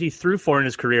yards as he threw for in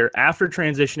his career after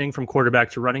transitioning from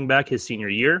quarterback to running back his senior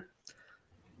year.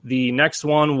 The next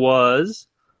one was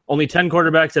only 10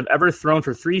 quarterbacks have ever thrown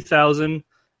for 3,000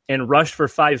 and rushed for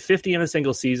 550 in a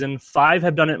single season. 5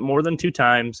 have done it more than 2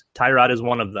 times. Tyrod is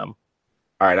one of them.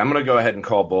 All right, I'm going to go ahead and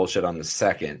call bullshit on the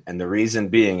second. And the reason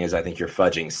being is I think you're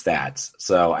fudging stats.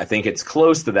 So I think it's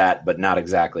close to that, but not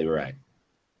exactly right.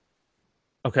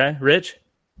 Okay, Rich?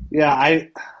 Yeah,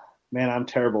 I'm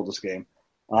terrible at this game.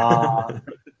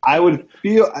 I would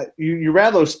feel you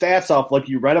read those stats off like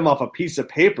you read them off a piece of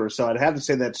paper, so I'd have to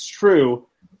say that's true.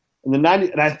 And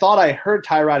I thought I heard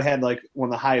Tyrod had like one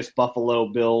of the highest Buffalo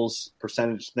Bills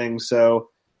percentage things, so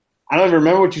I don't even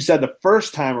remember what you said the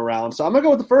first time around. So I'm gonna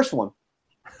go with the first one.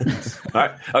 All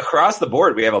right. Across the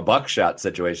board, we have a buckshot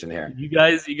situation here. You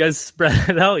guys spread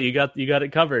it out. You got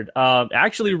it covered.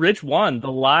 Actually, Rich won.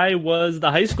 The lie was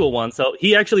the high school one. So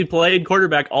he actually played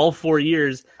quarterback all 4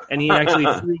 years, and he actually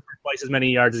threw for twice as many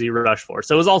yards as he rushed for.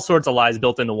 So it was all sorts of lies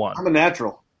built into one. I'm a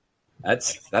natural.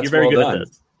 That's You're very well good done. at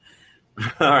this.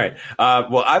 All right.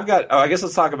 Well, I guess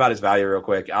let's talk about his value real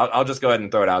quick. I'll just go ahead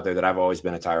and throw it out there that I've always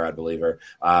been a Tyrod believer.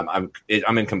 I'm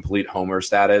in complete homer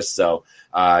status. So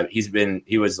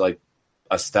he was like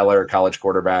a stellar college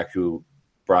quarterback who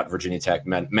brought Virginia Tech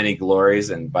many glories,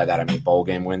 and by that I mean bowl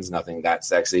game wins, nothing that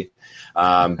sexy.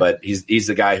 But he's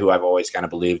the guy who I've always kind of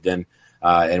believed in.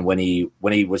 And when he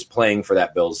was playing for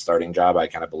that Bills starting job, I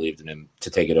kind of believed in him to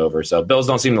take it over. So Bills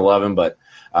don't seem to love him, but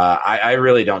I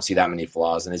really don't see that many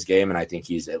flaws in his game, and I think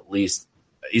he's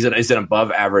an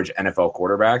above average NFL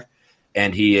quarterback,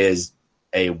 and he is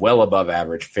a well above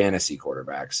average fantasy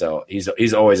quarterback. So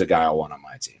he's always a guy I want on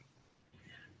my team.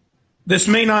 This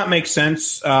may not make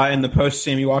sense in the post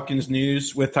Sammy Watkins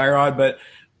news with Tyrod, but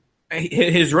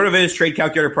his RotoViz trade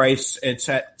calculator price, it's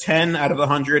at 10 out of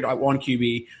 100 at 1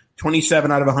 QB,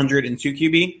 27 out of 100 in 2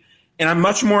 QB. And I'm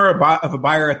much more of a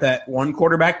buyer at that one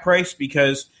quarterback price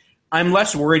because I'm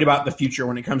less worried about the future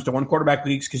when it comes to one quarterback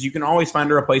leagues because you can always find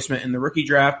a replacement in the rookie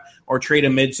draft or trade a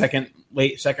late second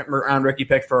round rookie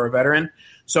pick for a veteran.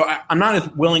 So I'm not as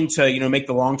willing to make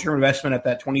the long-term investment at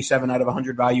that 27 out of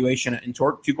 100 valuation in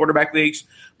 2 quarterback leagues,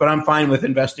 but I'm fine with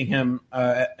investing him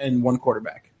in one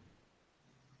quarterback.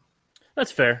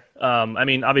 That's fair. I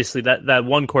mean, obviously that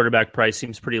one quarterback price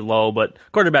seems pretty low, but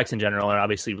quarterbacks in general are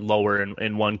obviously lower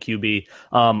in one QB.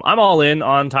 I'm all in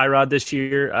on Tyrod this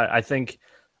year. I think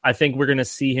we're going to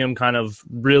see him kind of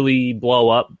really blow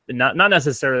up, not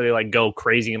necessarily like go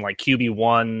crazy in like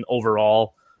QB1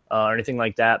 overall or anything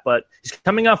like that, but he's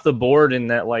coming off the board in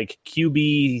that like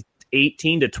QB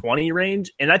 18 to 20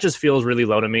 range, and that just feels really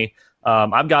low to me.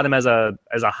 I've got him as a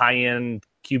high end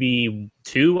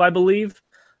QB2, I believe.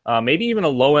 Maybe even a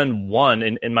low end 1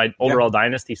 in my overall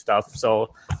dynasty stuff.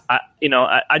 So I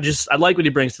like what he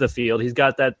brings to the field. He's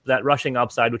got that rushing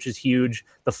upside, which is huge.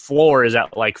 The floor is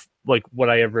at like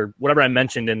whatever I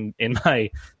mentioned in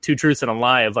my 2 truths and a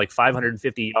lie of like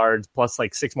 550 yards plus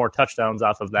like 6 more touchdowns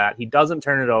off of that. He doesn't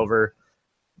turn it over.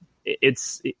 It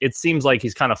seems like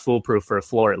he's kind of foolproof for a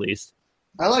floor at least.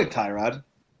 I like Tyrod.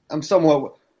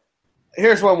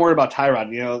 Here's what I'm worried about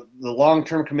Tyrod. The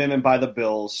long-term commitment by the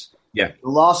Bills. Yeah. The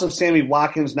loss of Sammy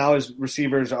Watkins, now his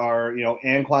receivers are,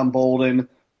 Anquan Bolden,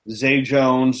 Zay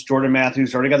Jones, Jordan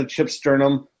Matthews. Already got the Chip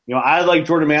Sternum. I like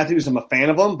Jordan Matthews. I'm a fan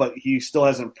of him, but he still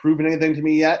hasn't proven anything to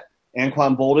me yet.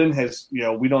 Anquan Bolden has,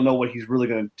 we don't know what he's really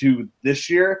going to do this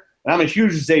year. And I'm a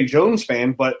huge Zay Jones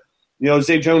fan, but,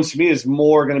 Zay Jones to me is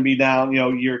more going to be down,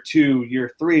 year 2,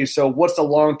 year 3. So what's the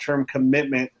long-term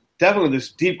commitment? Definitely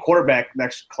this deep quarterback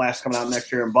next class coming out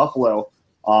next year in Buffalo.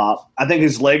 I think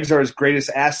his legs are his greatest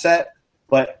asset,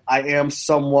 but I am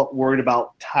somewhat worried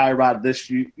about Tyrod this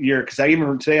year because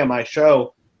even today on my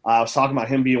show, I was talking about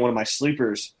him being one of my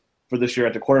sleepers for this year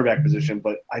at the quarterback position,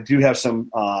 but I do have I'm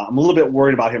a little bit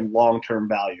worried about him long-term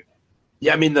value.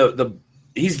 Yeah, I mean,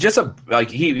 he's just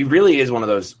he really is one of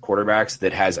those quarterbacks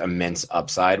that has immense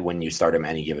upside when you start him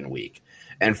any given week.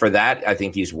 And for that, I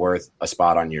think he's worth a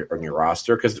spot on your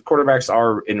roster because quarterbacks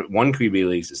are in one QB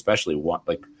leagues, especially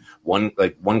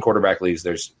one quarterback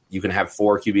leagues, you can have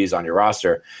 4 QBs on your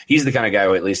roster. He's the kind of guy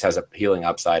who at least has a healing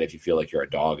upside if you feel like you're a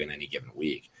dog in any given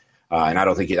week. And I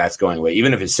don't think that's going away,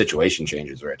 even if his situation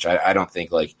changes, Rich. I don't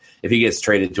think if he gets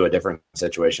traded to a different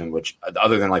situation, which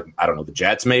other than the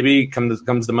Jets maybe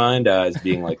comes to mind as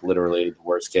being literally the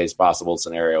worst case possible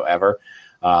scenario ever.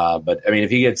 But I mean,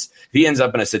 if he ends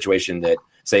up in a situation that,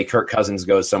 say, Kirk Cousins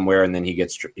goes somewhere and then he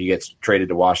gets traded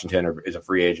to Washington or is a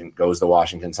free agent, goes to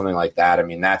Washington, something like that. I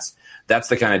mean, that's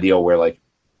the kind of deal where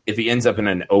if he ends up in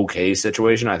an okay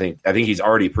situation, I think he's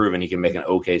already proven he can make an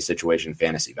okay situation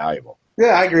fantasy valuable. Yeah,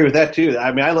 I agree with that too.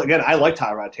 I mean, I like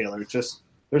Tyrod Taylor. It's just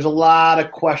there's a lot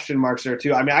of question marks there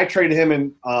too. I mean, I traded him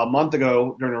in a month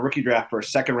ago during a rookie draft for a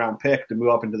 2nd round pick to move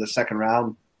up into the 2nd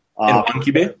round. In one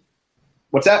QB?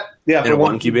 What's that? Yeah, for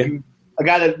one QB. A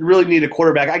guy that really needed a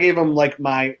quarterback. I gave him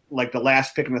the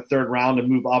last pick in the 3rd round to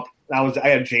move up. I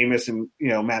had Jameis and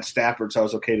Matt Stafford, so I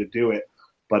was okay to do it.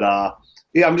 But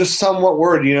I'm just somewhat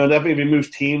worried. Definitely if he moves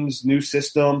teams, new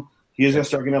system, he is going to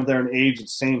start getting up there in age at the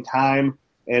same time,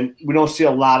 and we don't see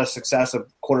a lot of success if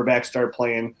quarterbacks start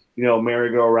playing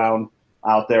merry-go-round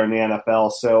out there in the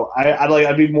NFL. So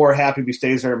I'd be more happy if he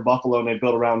stays there in Buffalo and they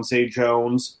build around Zay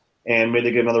Jones and maybe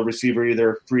they get another receiver,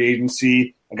 either free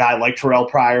agency, a guy like Terrell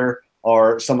Pryor,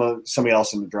 or somebody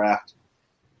else in the draft.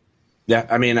 Yeah,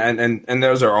 I mean, and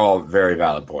those are all very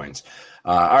valid points.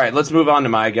 All right, let's move on to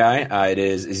my guy. It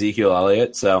is Ezekiel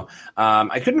Elliott. So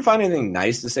I couldn't find anything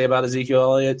nice to say about Ezekiel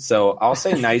Elliott, so I'll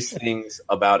say nice things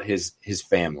about his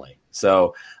family.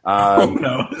 So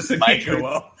my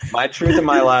truth and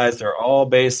my lies are all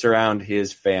based around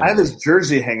his family. I have his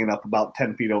jersey hanging up about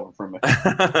 10 feet over from me.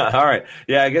 All right.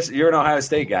 Yeah, I guess you're an Ohio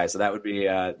State guy, so that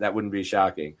wouldn't be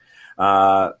shocking.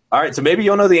 All right, so maybe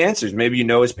you'll know the answers. Maybe you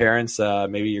know his parents.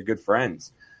 Maybe you're good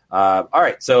friends. All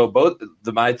right, so both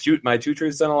my two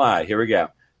truths and a lie. Here we go.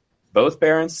 Both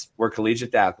parents were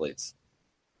collegiate athletes.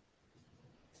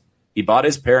 He bought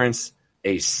his parents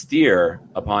a steer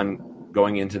upon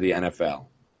going into the NFL.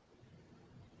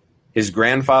 His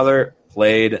grandfather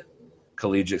played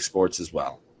collegiate sports as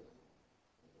well.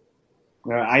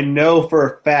 I know for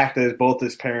a fact that both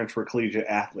his parents were collegiate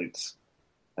athletes.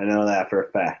 I know that for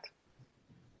a fact.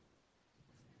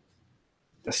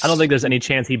 I don't think there's any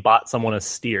chance he bought someone a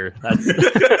steer. That's,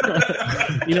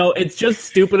 it's just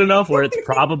stupid enough where it's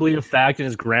probably a fact and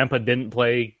his grandpa didn't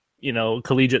play,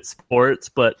 collegiate sports,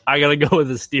 but I got to go with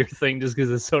the steer thing just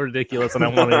because it's so ridiculous and I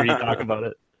want to hear you talk about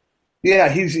it. Yeah,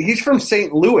 he's from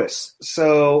St. Louis.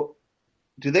 So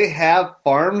do they have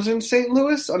farms in St.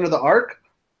 Louis under the Arc?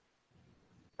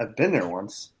 I've been there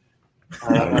once.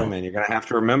 I don't know, man. You're going to have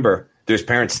to remember. Do his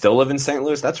parents still live in St.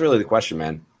 Louis? That's really the question,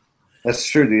 man. That's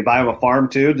true. Did you buy him a farm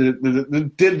too?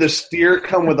 Did the steer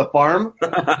come with a farm?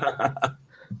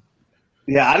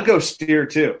 Yeah, I'd go steer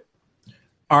too.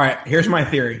 All right, here's my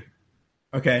theory.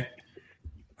 Okay.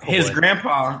 His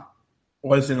grandpa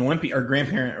was an Olympian, or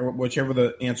grandparent, or whichever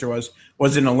the answer was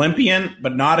an Olympian,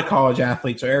 but not a college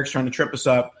athlete. So Eric's trying to trip us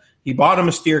up. He bought him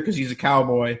a steer because he's a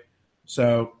cowboy.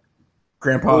 So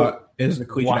grandpa is a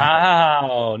collegiate athlete.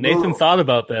 Wow. Nathan thought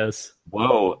about this.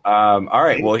 Whoa. All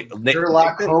right. Well,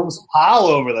 Sherlock Holmes pile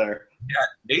over there.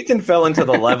 Yeah, Nathan fell into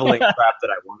the leveling trap that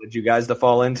I wanted you guys to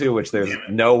fall into, which there's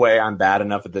no way I'm bad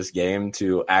enough at this game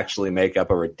to actually make up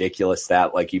a ridiculous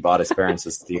stat like he bought his parents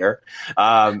a steer.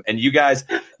 And you guys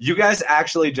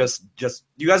actually just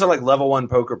you guys are like level 1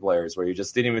 poker players where you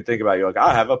just didn't even think about it. You're like,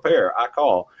 I have a pair, I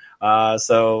call.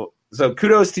 So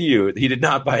kudos to you. He did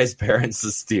not buy his parents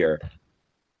a steer.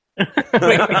 But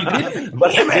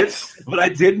I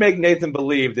did make Nathan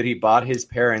believe that he bought his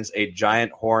parents a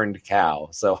giant horned cow.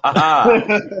 So, haha.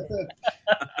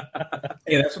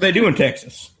 Yeah, that's what they do in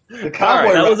Texas. The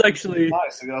cowboy that was actually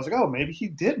nice. I was like, oh, maybe he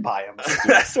did buy him.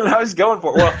 That's what I was going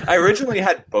for. Well, I originally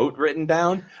had boat written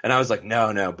down, and I was like,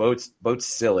 no, boat's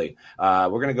silly.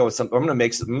 We're gonna go with something. I'm gonna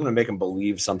make him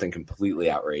believe something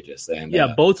completely outrageous. And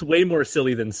boat's way more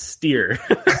silly than steer.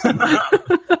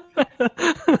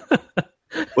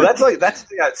 Well,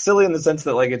 that's silly in the sense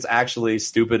that like it's actually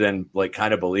stupid and like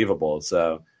kind of believable.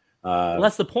 So well,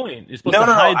 that's the point. You're supposed to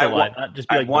hide the lie, not just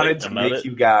be like. I wanted to make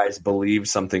you guys believe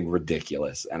something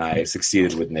ridiculous, and I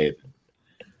succeeded with Nathan.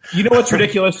 You know what's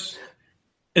ridiculous?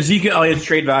 Ezekiel Elliott's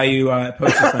trade value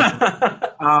post suspension.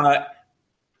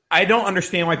 I don't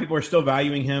understand why people are still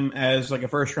valuing him as like a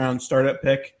first round startup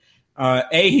pick.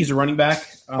 He's a running back.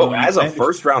 As a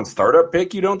first round startup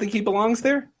pick, you don't think he belongs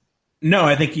there? No,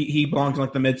 I think he belongs in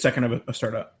like the mid-second of a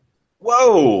startup.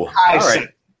 Whoa. High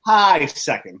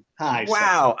second.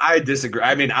 Wow. I disagree.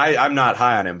 I mean, I'm not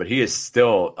high on him, but he is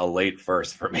still a late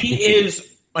first for me. He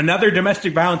is another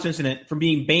domestic violence incident from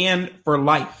being banned for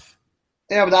life.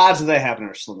 Yeah, but the odds of that happening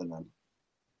are slim then.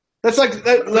 That's like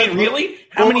that. Wait, really?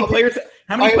 How many players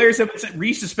have been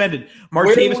resuspended?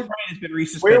 Martavis Bryant has been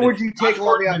resuspended. Where would you take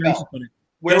Le'Veon Bell?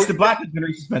 Justin Black has been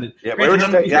resuspended. Yeah,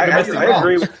 I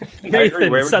agree.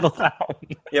 Nathan, settle down.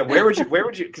 Yeah, where would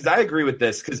you? Because I agree with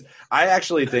this. Because I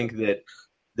actually think that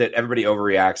everybody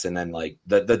overreacts, and then like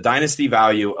the dynasty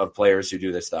value of players who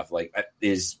do this stuff like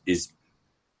is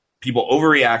people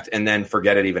overreact and then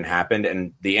forget it even happened,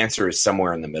 and the answer is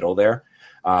somewhere in the middle there.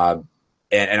 And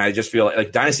I just feel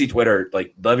like dynasty Twitter,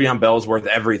 like Le'Veon Bell's worth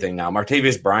everything now.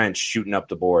 Martavis Bryant's shooting up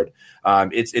the board.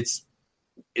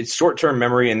 It's short-term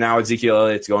memory, and now Ezekiel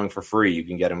Elliott's going for free. You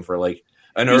can get him for like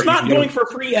he's not going for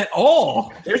free at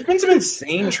all. There's been some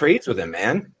insane trades with him,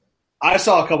 man. I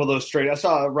saw a couple of those trades. I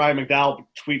saw Ryan McDowell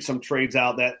tweet some trades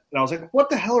out and I was like, what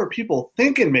the hell are people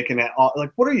thinking making that?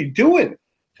 Like, what are you doing?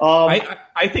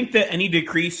 I think that any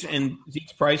decrease in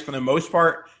Zeke's price for the most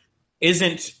part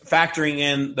isn't factoring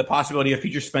in the possibility of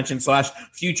future suspension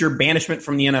 / future banishment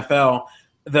from the NFL.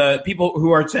 The people who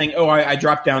are saying, "Oh, I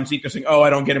dropped down Zeke," are saying, "Oh, I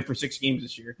don't get him for 6 games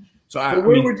this year." So,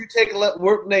 where would you take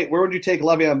Nate? Where would you take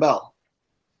Le'Veon Bell?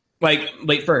 Like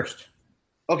late first.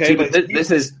 Okay, see, but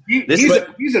he's a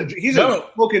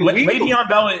smoking weed. Le'Veon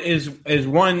Bell is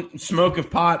one smoke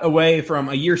of pot away from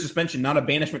a year suspension, not a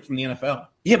banishment from the NFL.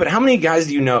 Yeah, but how many guys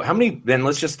do you know? Then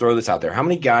let's just throw this out there. How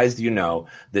many guys do you know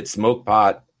that smoke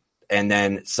pot and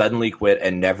then suddenly quit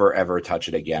and never ever touch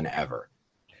it again ever?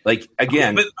 Like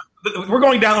again. But we're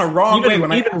going down the wrong way.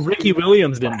 Even Ricky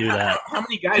Williams didn't do that. How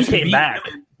many guys came back?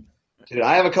 Dude,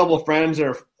 I have a couple of friends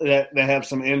that have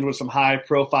some ends with some high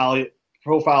profile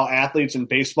athletes in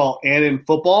baseball and in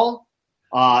football.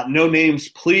 No names,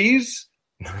 please.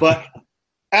 But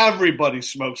everybody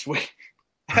smokes weed.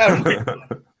 Everybody.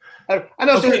 I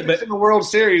know in the World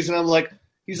Series, and I'm like,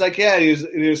 he's like, yeah, he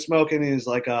was smoking. He's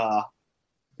like,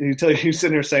 he's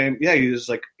sitting there saying, yeah, he was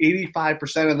like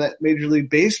 85% of that Major League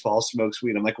Baseball smokes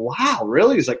weed. I'm like, wow,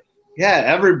 really? He's like, Yeah,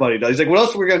 everybody does. He's like, what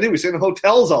else are we going to do? We sit in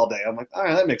hotels all day. I'm like, all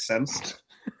right, that makes sense.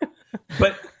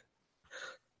 But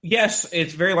yes,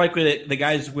 it's very likely that the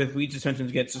guys with weed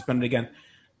suspensions get suspended again.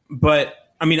 But,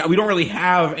 I mean, we don't really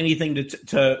have anything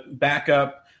to back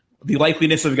up the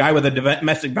likeliness of a guy with a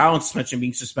domestic violence suspension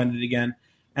being suspended again.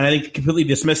 And I think completely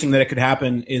dismissing that it could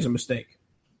happen is a mistake.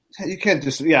 You can't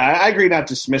just – yeah, I agree not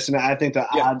dismissing it. I think the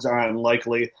odds are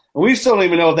unlikely. And we still don't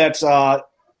even know if that's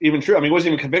even true. I mean, he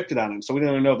wasn't even convicted on it, so we don't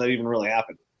even know if that even really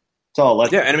happened. It's all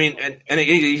alleged. Yeah, and I mean, and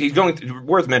he's going –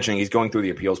 worth mentioning, he's going through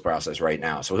the appeals process right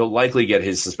now. So he'll likely get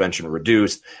his suspension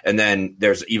reduced, and then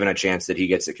there's even a chance that he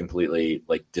gets it completely,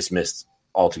 like, dismissed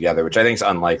altogether, which I think is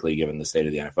unlikely given the state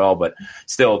of the NFL, but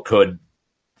still could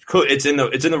it's in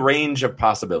the range of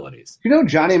possibilities. You know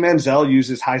Johnny Manziel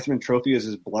uses Heisman Trophy as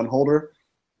his blunt holder?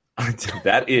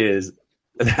 That is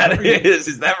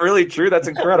that really true? That's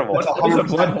incredible. What's a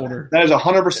blood holder? That is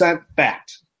 100%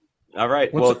 fact. All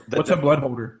right. What's a blood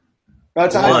holder?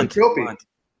 That's a Heisman Trophy. Blunt.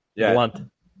 Yeah.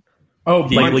 Blunt. Oh,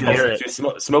 blunt.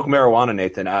 Smoke marijuana,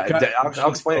 Nathan. I'll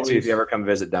explain it to you if you ever come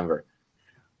visit Denver.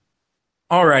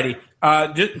 Alrighty.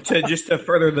 Just to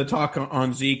further the talk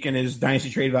on Zeke and his dynasty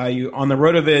trade value, on the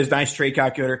RotoViz Dynasty Trade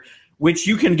Calculator, which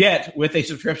you can get with a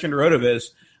subscription to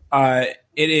RotoViz,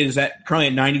 it is currently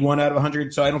at 91 out of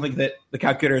 100. So I don't think that the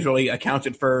calculator has really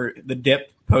accounted for the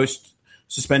dip post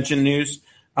suspension news.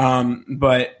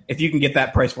 But if you can get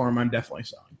that price for him, I'm definitely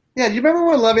selling. Yeah, do you remember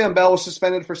when Le'Veon Bell was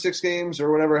suspended for 6 games or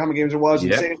whatever, how many games it was?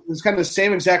 Yep. It was kind of the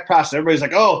same exact process. Everybody's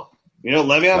like, oh,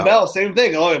 Le'Veon Bell, same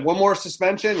thing. Oh, one more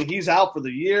suspension, and he's out for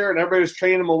the year, and everybody was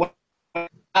trading him away.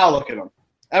 Now look at him.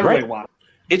 Everybody wants him.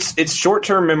 It's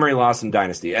short-term memory loss in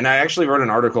Dynasty, and I actually wrote an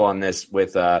article on this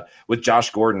with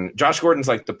Josh Gordon. Josh Gordon's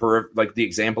like the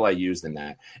example I used in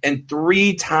that, and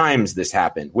 3 times this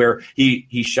happened where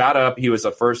he shot up. He was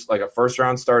a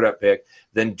first-round startup pick,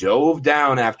 then dove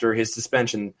down after his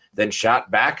suspension, then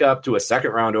shot back up to a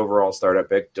second-round overall startup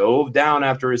pick, dove down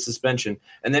after his suspension,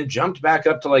 and then jumped back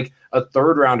up to like a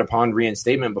third round upon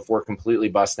reinstatement before completely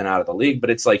busting out of the league. But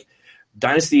it's like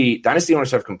Dynasty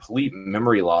owners have complete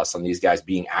memory loss on these guys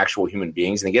being actual human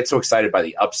beings, and they get so excited by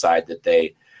the upside that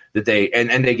they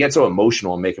get so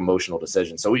emotional and make emotional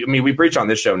decisions. So we preach on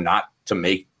this show not to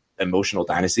make emotional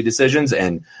dynasty decisions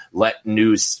and let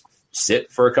news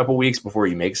sit for a couple weeks before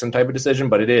you make some type of decision,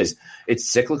 but it's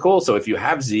cyclical. So if you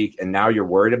have Zeke and now you're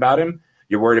worried about him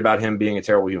being a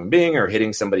terrible human being or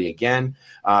hitting somebody again,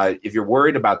 if you're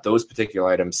worried about those particular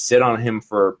items, sit on him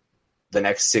for the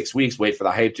next 6 weeks, wait for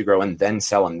the hype to grow, and then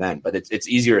sell him then. But it's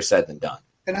easier said than done.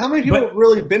 And how many people have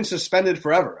really been suspended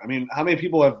forever? I mean, how many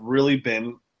people have really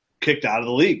been kicked out of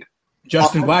the league?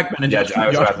 Justin Blackman. And I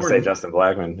was about to say Justin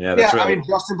Blackman. Yeah, that's right. I mean,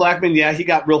 Justin Blackman, he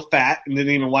got real fat and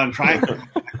didn't even want to try it.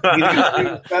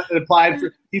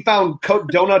 He found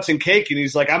donuts and cake, and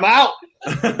he's like, I'm out.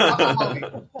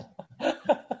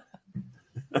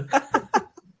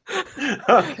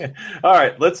 Okay. All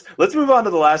right. Let's move on to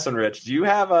the last one, Rich. Do you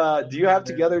have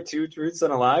together 2 truths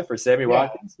and a lie for Sammy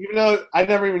Watkins? Even though I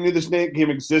never even knew this game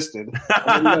existed.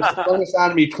 You guys thrown this on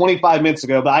to me 25 minutes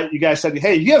ago, but you guys said,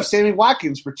 hey, you have Sammy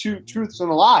Watkins for 2 truths and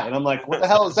a lie. And I'm like, what the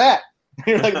hell is that? And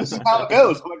you're like, this is how it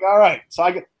goes. I'm like, all right.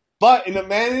 But in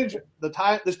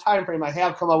this time frame, I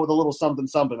have come up with a little something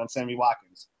on Sammy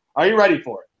Watkins. Are you ready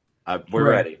for it? We're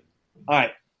ready. All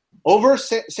right. Over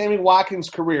Sammy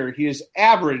Watkins' career, he has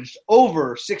averaged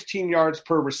over 16 yards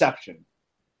per reception.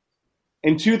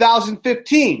 In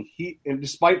 2015,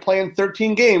 despite playing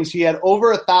 13 games, he had over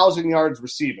 1,000 yards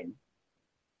receiving.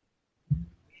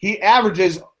 He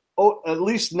averages at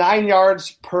least 9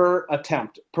 yards per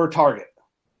attempt, per target.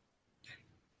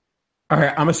 All right,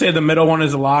 I'm going to say the middle one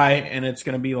is a lie, and it's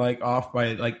going to be like off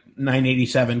by like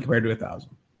 987 compared to 1,000.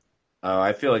 Oh,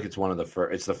 I feel like it's one of the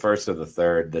first. It's the first or the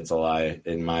third that's a lie,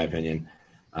 in my opinion.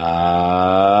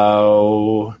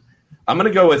 I'm going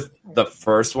to go with the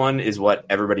first one is what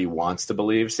everybody wants to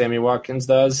believe Sammy Watkins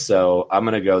does. So I'm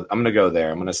going to go there.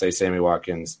 I'm going to say Sammy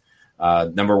Watkins,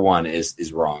 number 1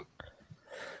 is wrong.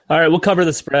 All right, we'll cover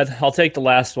the spread. I'll take the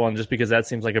last one just because that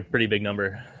seems like a pretty big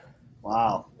number.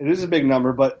 Wow, it is a big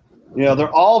number, but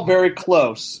they're all very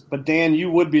close. But Dan,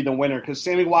 you would be the winner because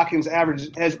Sammy Watkins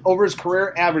has over his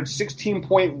career averaged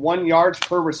 16.1 yards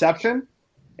per reception.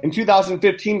 In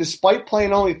 2015, despite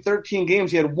playing only 13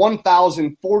 games, he had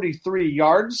 1,043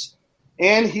 yards.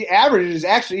 And he averages,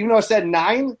 actually, even though I said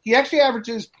 9, he actually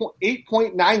averages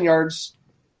 8.9 yards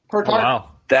per target. Wow.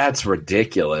 That's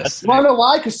ridiculous. You want to know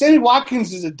why? Because Sammy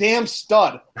Watkins is a damn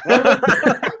stud. Because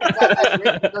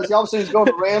all of a sudden he's going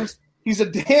to the Rams. He's a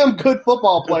damn good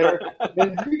football player.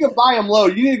 And if you can buy him low,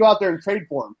 you need to go out there and trade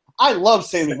for him. I love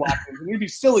Sammy Watkins, and you'd be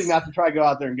silly not to try to go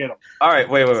out there and get him. All right,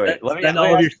 wait. Send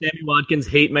all of your Sammy Watkins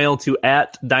hate mail to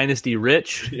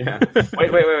 @DynastyRich. Yeah.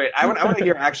 Wait. I want to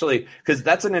hear actually, because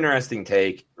that's an interesting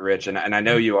take, Rich, and I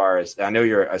know you are. I know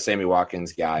you're a Sammy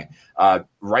Watkins guy.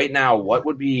 Right now, what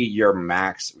would be your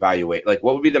max value? Like,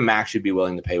 what would be the max you'd be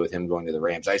willing to pay with him going to the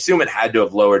Rams? I assume it had to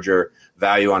have lowered your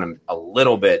value on him a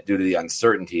little bit due to the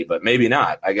uncertainty, but maybe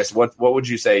not. I guess what would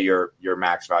you say your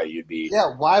max value would be?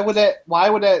 Yeah, why would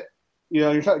that?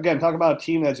 You're talking about a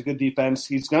team that's a good defense.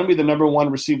 He's going to be the number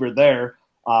one receiver there.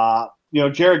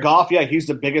 Jared Goff, yeah, he's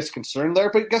the biggest concern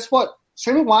there. But guess what?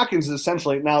 Sammy Watkins is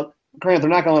essentially now. Granted, they're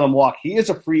not going to let him walk. He is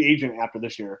a free agent after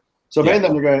this year. So if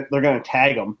anything, they're going to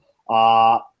tag him.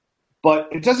 But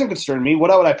it doesn't concern me.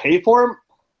 What would I pay for him?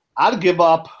 I'd give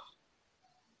up.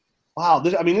 Wow,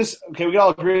 we can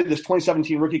all agree this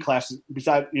 2017 rookie class.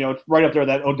 Besides, it's right up there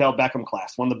that Odell Beckham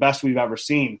class, one of the best we've ever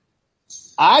seen.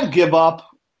 I'd give up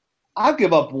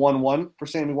 1-1 for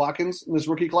Sammy Watkins in this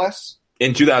rookie class.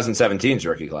 In 2017's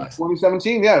rookie class.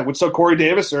 2017, yeah. So Corey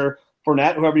Davis or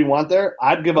Fournette, whoever you want there,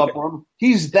 I'd give up on him.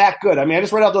 He's that good. I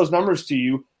just read out those numbers to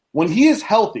you. When he is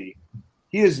healthy,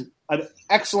 he is an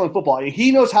excellent football.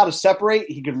 He knows how to separate.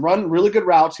 He can run really good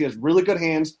routes. He has really good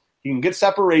hands. He can get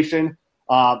separation.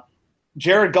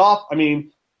 Jared Goff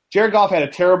had a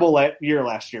terrible year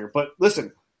last year. But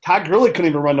listen, Todd Gurley couldn't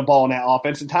even run the ball in that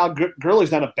offense, and Todd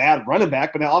Gurley's not a bad running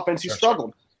back, but in that offense he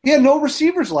struggled. He had no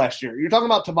receivers last year. You're talking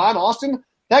about Tavon Austin?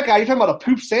 That guy, you're talking about a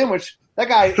poop sandwich. That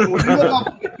guy, when you look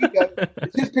up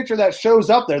it's his picture that shows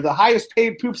up there, the highest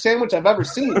paid poop sandwich I've ever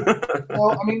seen.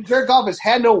 Jared Goff has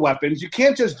had no weapons. You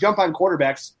can't just jump on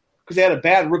quarterbacks because they had a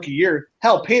bad rookie year.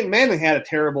 Hell, Peyton Manning had a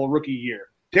terrible rookie year.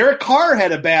 Derek Carr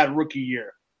had a bad rookie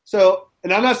year. So,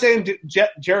 and I'm not saying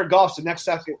Jared Goff's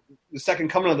the second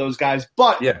coming of those guys,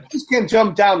 but you just can't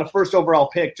jump down the first overall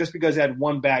pick just because he had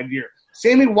one bad year.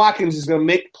 Sammy Watkins is going to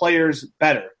make players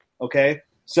better, okay?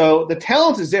 So the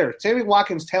talent is there. Sammy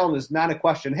Watkins' talent is not a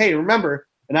question. Hey, remember,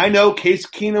 and I know Case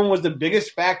Keenum was the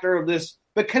biggest factor of this,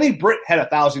 but Kenny Britt had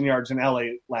 1,000 yards in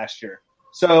L.A. last year.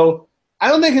 So I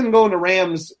don't think him going to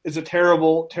Rams is a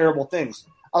terrible, terrible thing.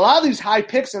 A lot of these high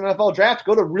picks in the NFL draft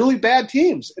go to really bad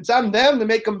teams. It's on them to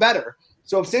make them better.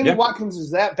 So if Sammy Watkins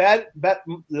is that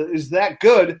is that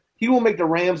good, he will make the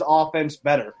Rams offense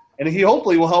better. And he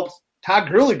hopefully will help Todd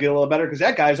Gurley get a little better because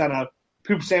that guy's on a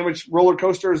poop sandwich roller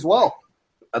coaster as well.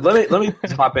 Let me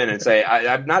hop in and say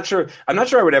I'm not sure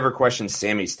I would ever question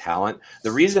Sammy's talent.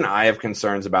 The reason I have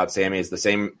concerns about Sammy is the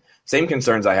same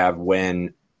concerns I have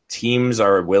when teams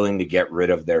are willing to get rid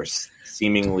of their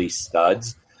seemingly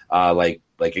studs.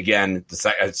 Like again,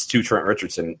 it's two Trent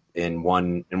Richardson in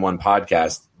one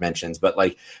podcast mentions, but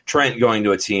like Trent going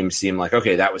to a team seemed like,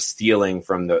 okay, that was stealing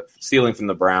from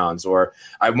the Browns, or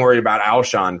I'm worried about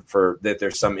Alshon for that.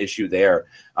 There's some issue there.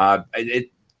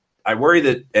 I worry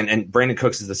that, and Brandon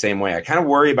Cooks is the same way. I kind of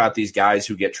worry about these guys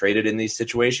who get traded in these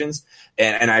situations,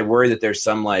 and I worry that there's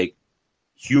some like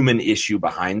human issue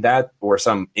behind that, or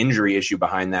some injury issue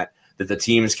behind that the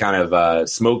team's kind of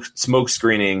smoke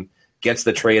screening gets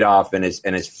the trade off and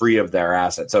is free of their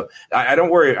assets. So I don't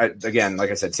worry. Again,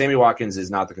 like I said, Sammy Watkins is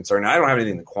not the concern. I don't have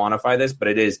anything to quantify this, but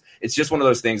it's just one of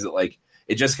those things that like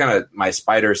it just kind of my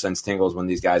spider sense tingles when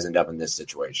these guys end up in this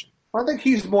situation. I think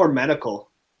he's more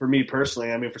medical for me personally.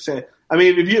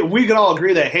 If we can all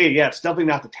agree that it's definitely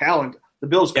not the talent. The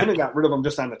Bills couldn't have got rid of him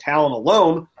just on the talent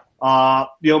alone.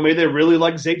 Maybe they really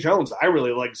like Zay Jones. I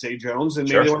really like Zay Jones, and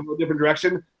maybe they want to go a different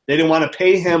direction. They didn't want to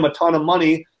pay him a ton of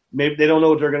money. Maybe they don't know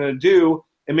what they're going to do,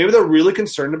 and maybe they're really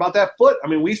concerned about that foot.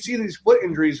 We see these foot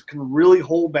injuries can really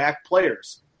hold back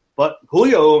players. But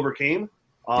Julio overcame.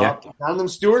 Jonathan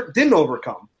Stewart didn't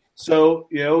overcome. So,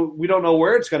 we don't know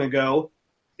where it's going to go.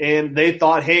 And they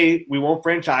thought, hey, we won't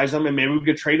franchise him, and maybe we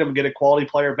could trade him and get a quality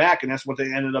player back, and that's what they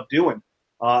ended up doing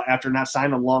after not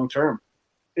signing him long term.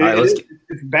 It's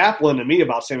baffling to me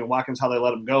about Sammy Watkins how they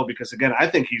let him go because, again, I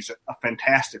think he's a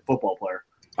fantastic football player.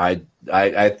 I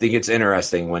think it's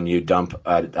interesting when you dump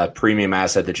a premium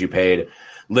asset that you paid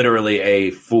literally a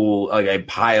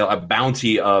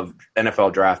bounty of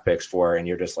NFL draft picks for, and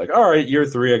you're just like, all right, year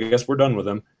 3, I guess we're done with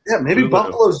him. Yeah, maybe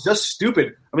Buffalo's just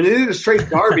stupid. They didn't just trade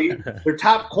Darby, their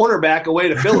top cornerback, away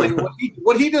to Philly.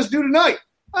 What he just do tonight?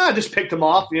 I just picked him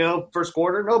off, first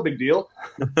quarter, no big deal.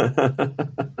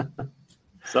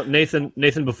 So Nathan,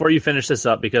 before you finish this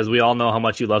up, because we all know how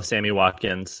much you love Sammy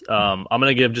Watkins, I'm going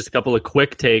to give just a couple of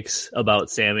quick takes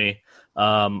about Sammy.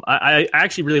 I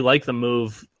actually really like the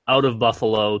move out of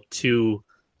Buffalo to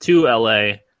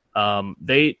LA.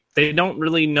 They don't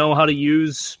really know how to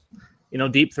use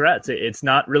deep threats. It's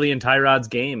not really in Tyrod's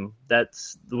game.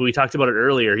 We talked about it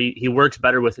earlier. He works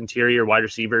better with interior wide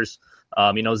receivers.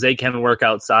 Zay can work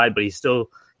outside, but he's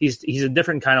a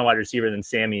different kind of wide receiver than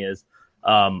Sammy is.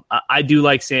 I do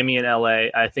like Sammy in LA.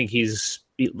 I think he's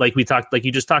like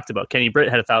you just talked about. Kenny Britt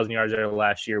had 1,000 yards there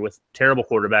last year with terrible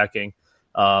quarterbacking.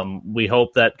 We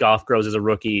hope that Goff grows as a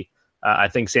rookie. I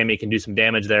think Sammy can do some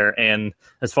damage there. And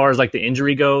as far as like the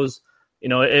injury goes,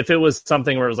 if it was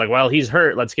something where it was like, well, he's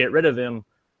hurt, let's get rid of him.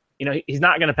 He's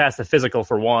not going to pass the physical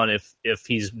for one if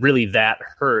he's really that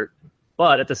hurt.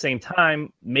 But at the same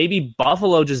time, maybe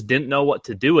Buffalo just didn't know what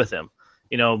to do with him.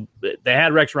 They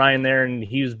had Rex Ryan there, and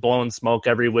he was blowing smoke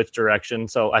every which direction.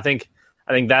 So I think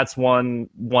that's one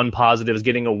positive is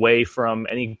getting away from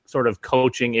any sort of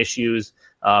coaching issues.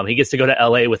 He gets to go to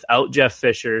LA without Jeff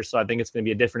Fisher, so I think it's going to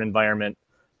be a different environment.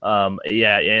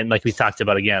 And like we talked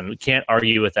about again, we can't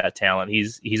argue with that talent.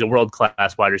 He's a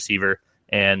world-class wide receiver,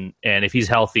 and if he's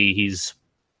healthy, he's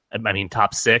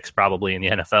top 6 probably in the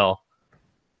NFL.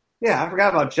 Yeah, I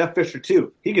forgot about Jeff Fisher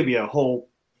too. He could be a whole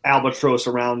albatross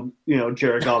around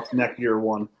Jared Goff's neck year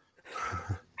one.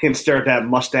 Can stare at that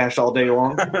mustache all day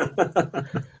long. All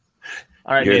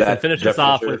right, Nathan, finish us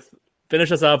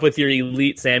off with your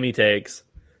elite Sammy takes.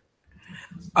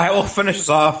 I will finish us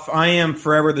off. I am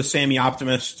forever the Sammy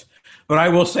optimist, but I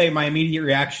will say my immediate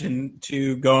reaction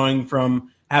to going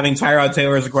from having Tyrod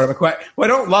Taylor as a quarterback, who I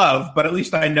don't love, but at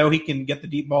least I know he can get the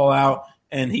deep ball out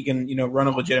and he can run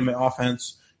a legitimate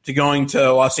offense, to going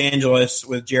to Los Angeles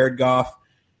with Jared Goff.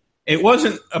 It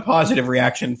wasn't a positive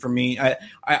reaction for me.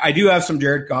 I do have some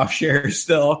Jared Goff shares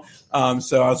still.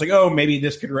 So I was like, oh, maybe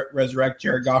this could resurrect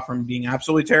Jared Goff from being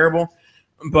absolutely terrible.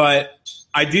 But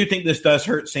I do think this does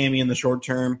hurt Sammy in the short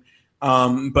term.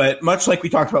 But much like we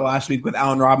talked about last week with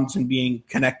Allen Robinson being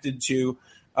connected to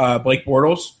Blake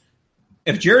Bortles,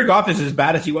 if Jared Goff is as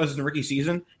bad as he was in the rookie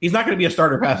season, he's not going to be a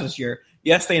starter past this year.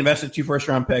 Yes, they invested 2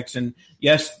 first-round picks, and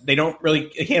yes, they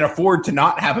can't afford to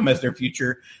not have him as their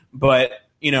future. But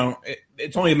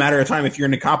it's only a matter of time if you're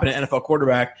an incompetent NFL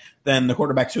quarterback, then the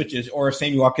quarterback switches, or if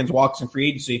Sammy Watkins walks in free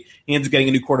agency, he ends up getting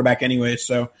a new quarterback anyway.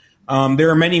 So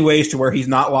there are many ways to where he's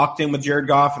not locked in with Jared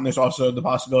Goff, and there's also the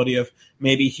possibility of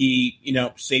maybe he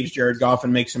saves Jared Goff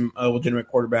and makes him a legitimate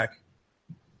quarterback.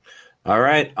 All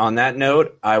right. On that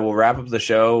note, I will wrap up the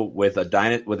show with a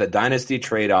dynasty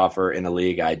trade offer in a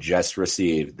league I just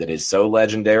received that is so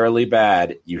legendarily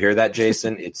bad. You hear that,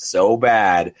 Jason? It's so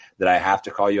bad that I have to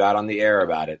call you out on the air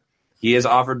about it. He has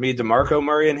offered me DeMarco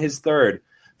Murray in his 3rd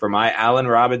for my Allen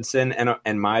Robinson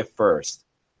and my 1st.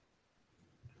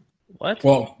 What?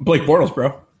 Well, Blake Bortles,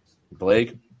 bro.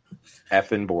 Blake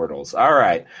effing Bortles. All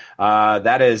right.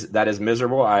 That is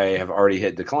miserable. I have already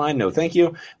hit decline. No, thank you.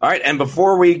 All right. And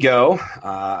before we go,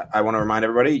 I want to remind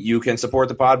everybody, you can support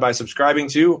the pod by subscribing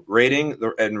to, rating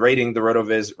the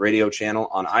RotoViz radio channel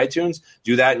on iTunes.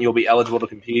 Do that, and you'll be eligible to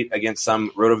compete against some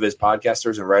RotoViz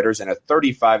podcasters and writers in a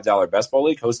 $35 best ball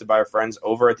league hosted by our friends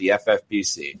over at the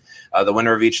FFPC. The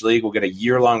winner of each league will get a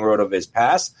year-long RotoViz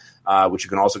pass, which you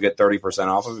can also get 30%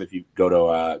 off of if you go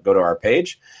to our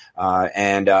page.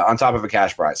 And on top of a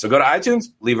cash prize. So go to iTunes,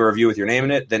 leave a review with your name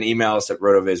in it, then email us at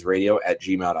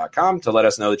rotovizradio@gmail.com to let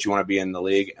us know that you want to be in the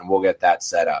league, and we'll get that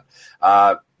set up.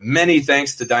 Many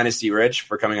thanks to Dynasty Rich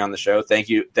for coming on the show. Thank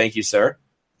you, sir.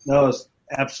 No, it's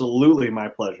absolutely my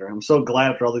pleasure. I'm so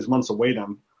glad after all these months of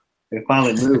waiting, they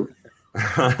finally moved.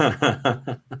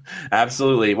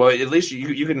 Absolutely. Well, at least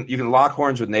you can lock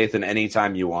horns with Nathan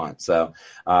anytime you want. So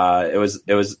it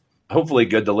was hopefully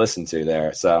good to listen to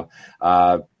there. So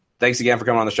thanks again for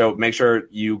coming on the show. Make sure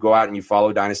you go out and you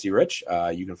follow Dynasty Rich.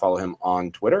 You can follow him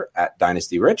on Twitter at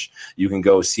Dynasty Rich. You can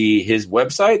go see his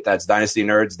website. That's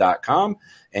dynastynerds.com.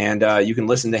 And you can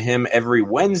listen to him every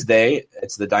Wednesday.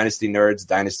 It's the Dynasty Nerds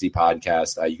Dynasty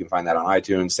Podcast. You can find that on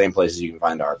iTunes. Same places you can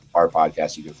find our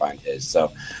podcast, you can find his.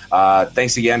 So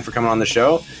thanks again for coming on the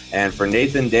show. And for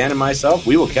Nathan, Dan, and myself,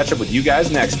 we will catch up with you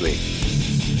guys next week.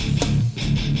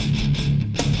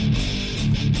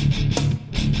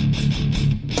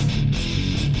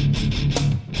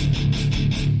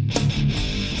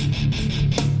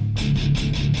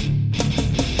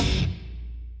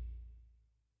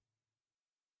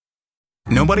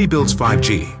 Nobody builds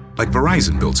 5G like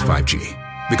Verizon builds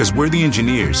 5G, because we're the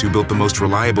engineers who built the most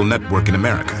reliable network in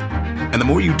America. And the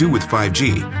more you do with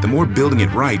 5G, the more building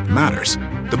it right matters.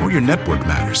 The more your network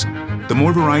matters. The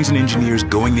more Verizon engineers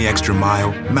going the extra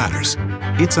mile matters.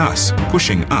 It's us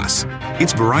pushing us.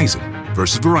 It's Verizon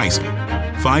versus Verizon.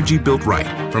 5G built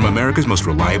right from America's most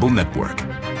reliable network.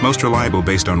 Most reliable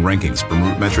based on rankings from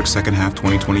RootMetrics second half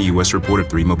 2020 U.S. report of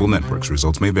 3 mobile networks.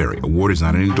 Results may vary. Award is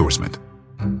not an endorsement.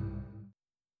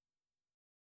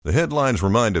 The headlines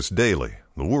remind us daily,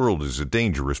 the world is a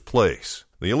dangerous place.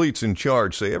 The elites in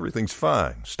charge say everything's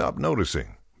fine, stop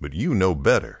noticing. But you know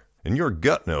better. And your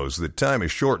gut knows that time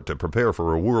is short to prepare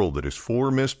for a world that is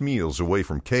 4 missed meals away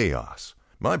from chaos.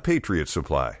 My Patriot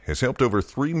Supply has helped over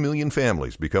 3 million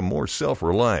families become more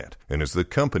self-reliant and is the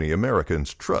company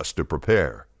Americans trust to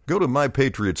prepare. Go to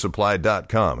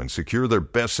MyPatriotSupply.com and secure their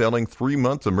best-selling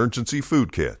 3-month emergency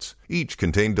food kits. Each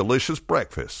contain delicious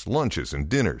breakfasts, lunches, and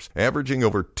dinners, averaging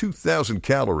over 2,000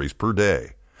 calories per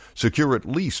day. Secure at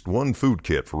least one food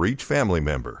kit for each family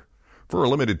member. For a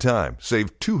limited time,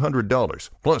 save $200,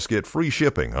 plus get free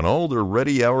shipping on all their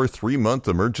Ready Hour 3-month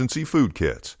emergency food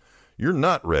kits. You're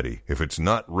not ready if it's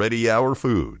not Ready Hour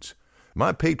Foods.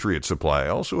 My Patriot Supply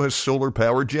also has solar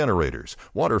power generators,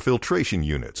 water filtration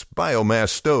units, biomass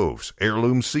stoves,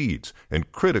 heirloom seeds,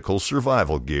 and critical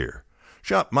survival gear.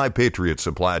 Shop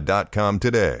MyPatriotSupply.com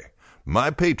today.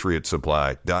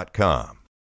 MyPatriotSupply.com.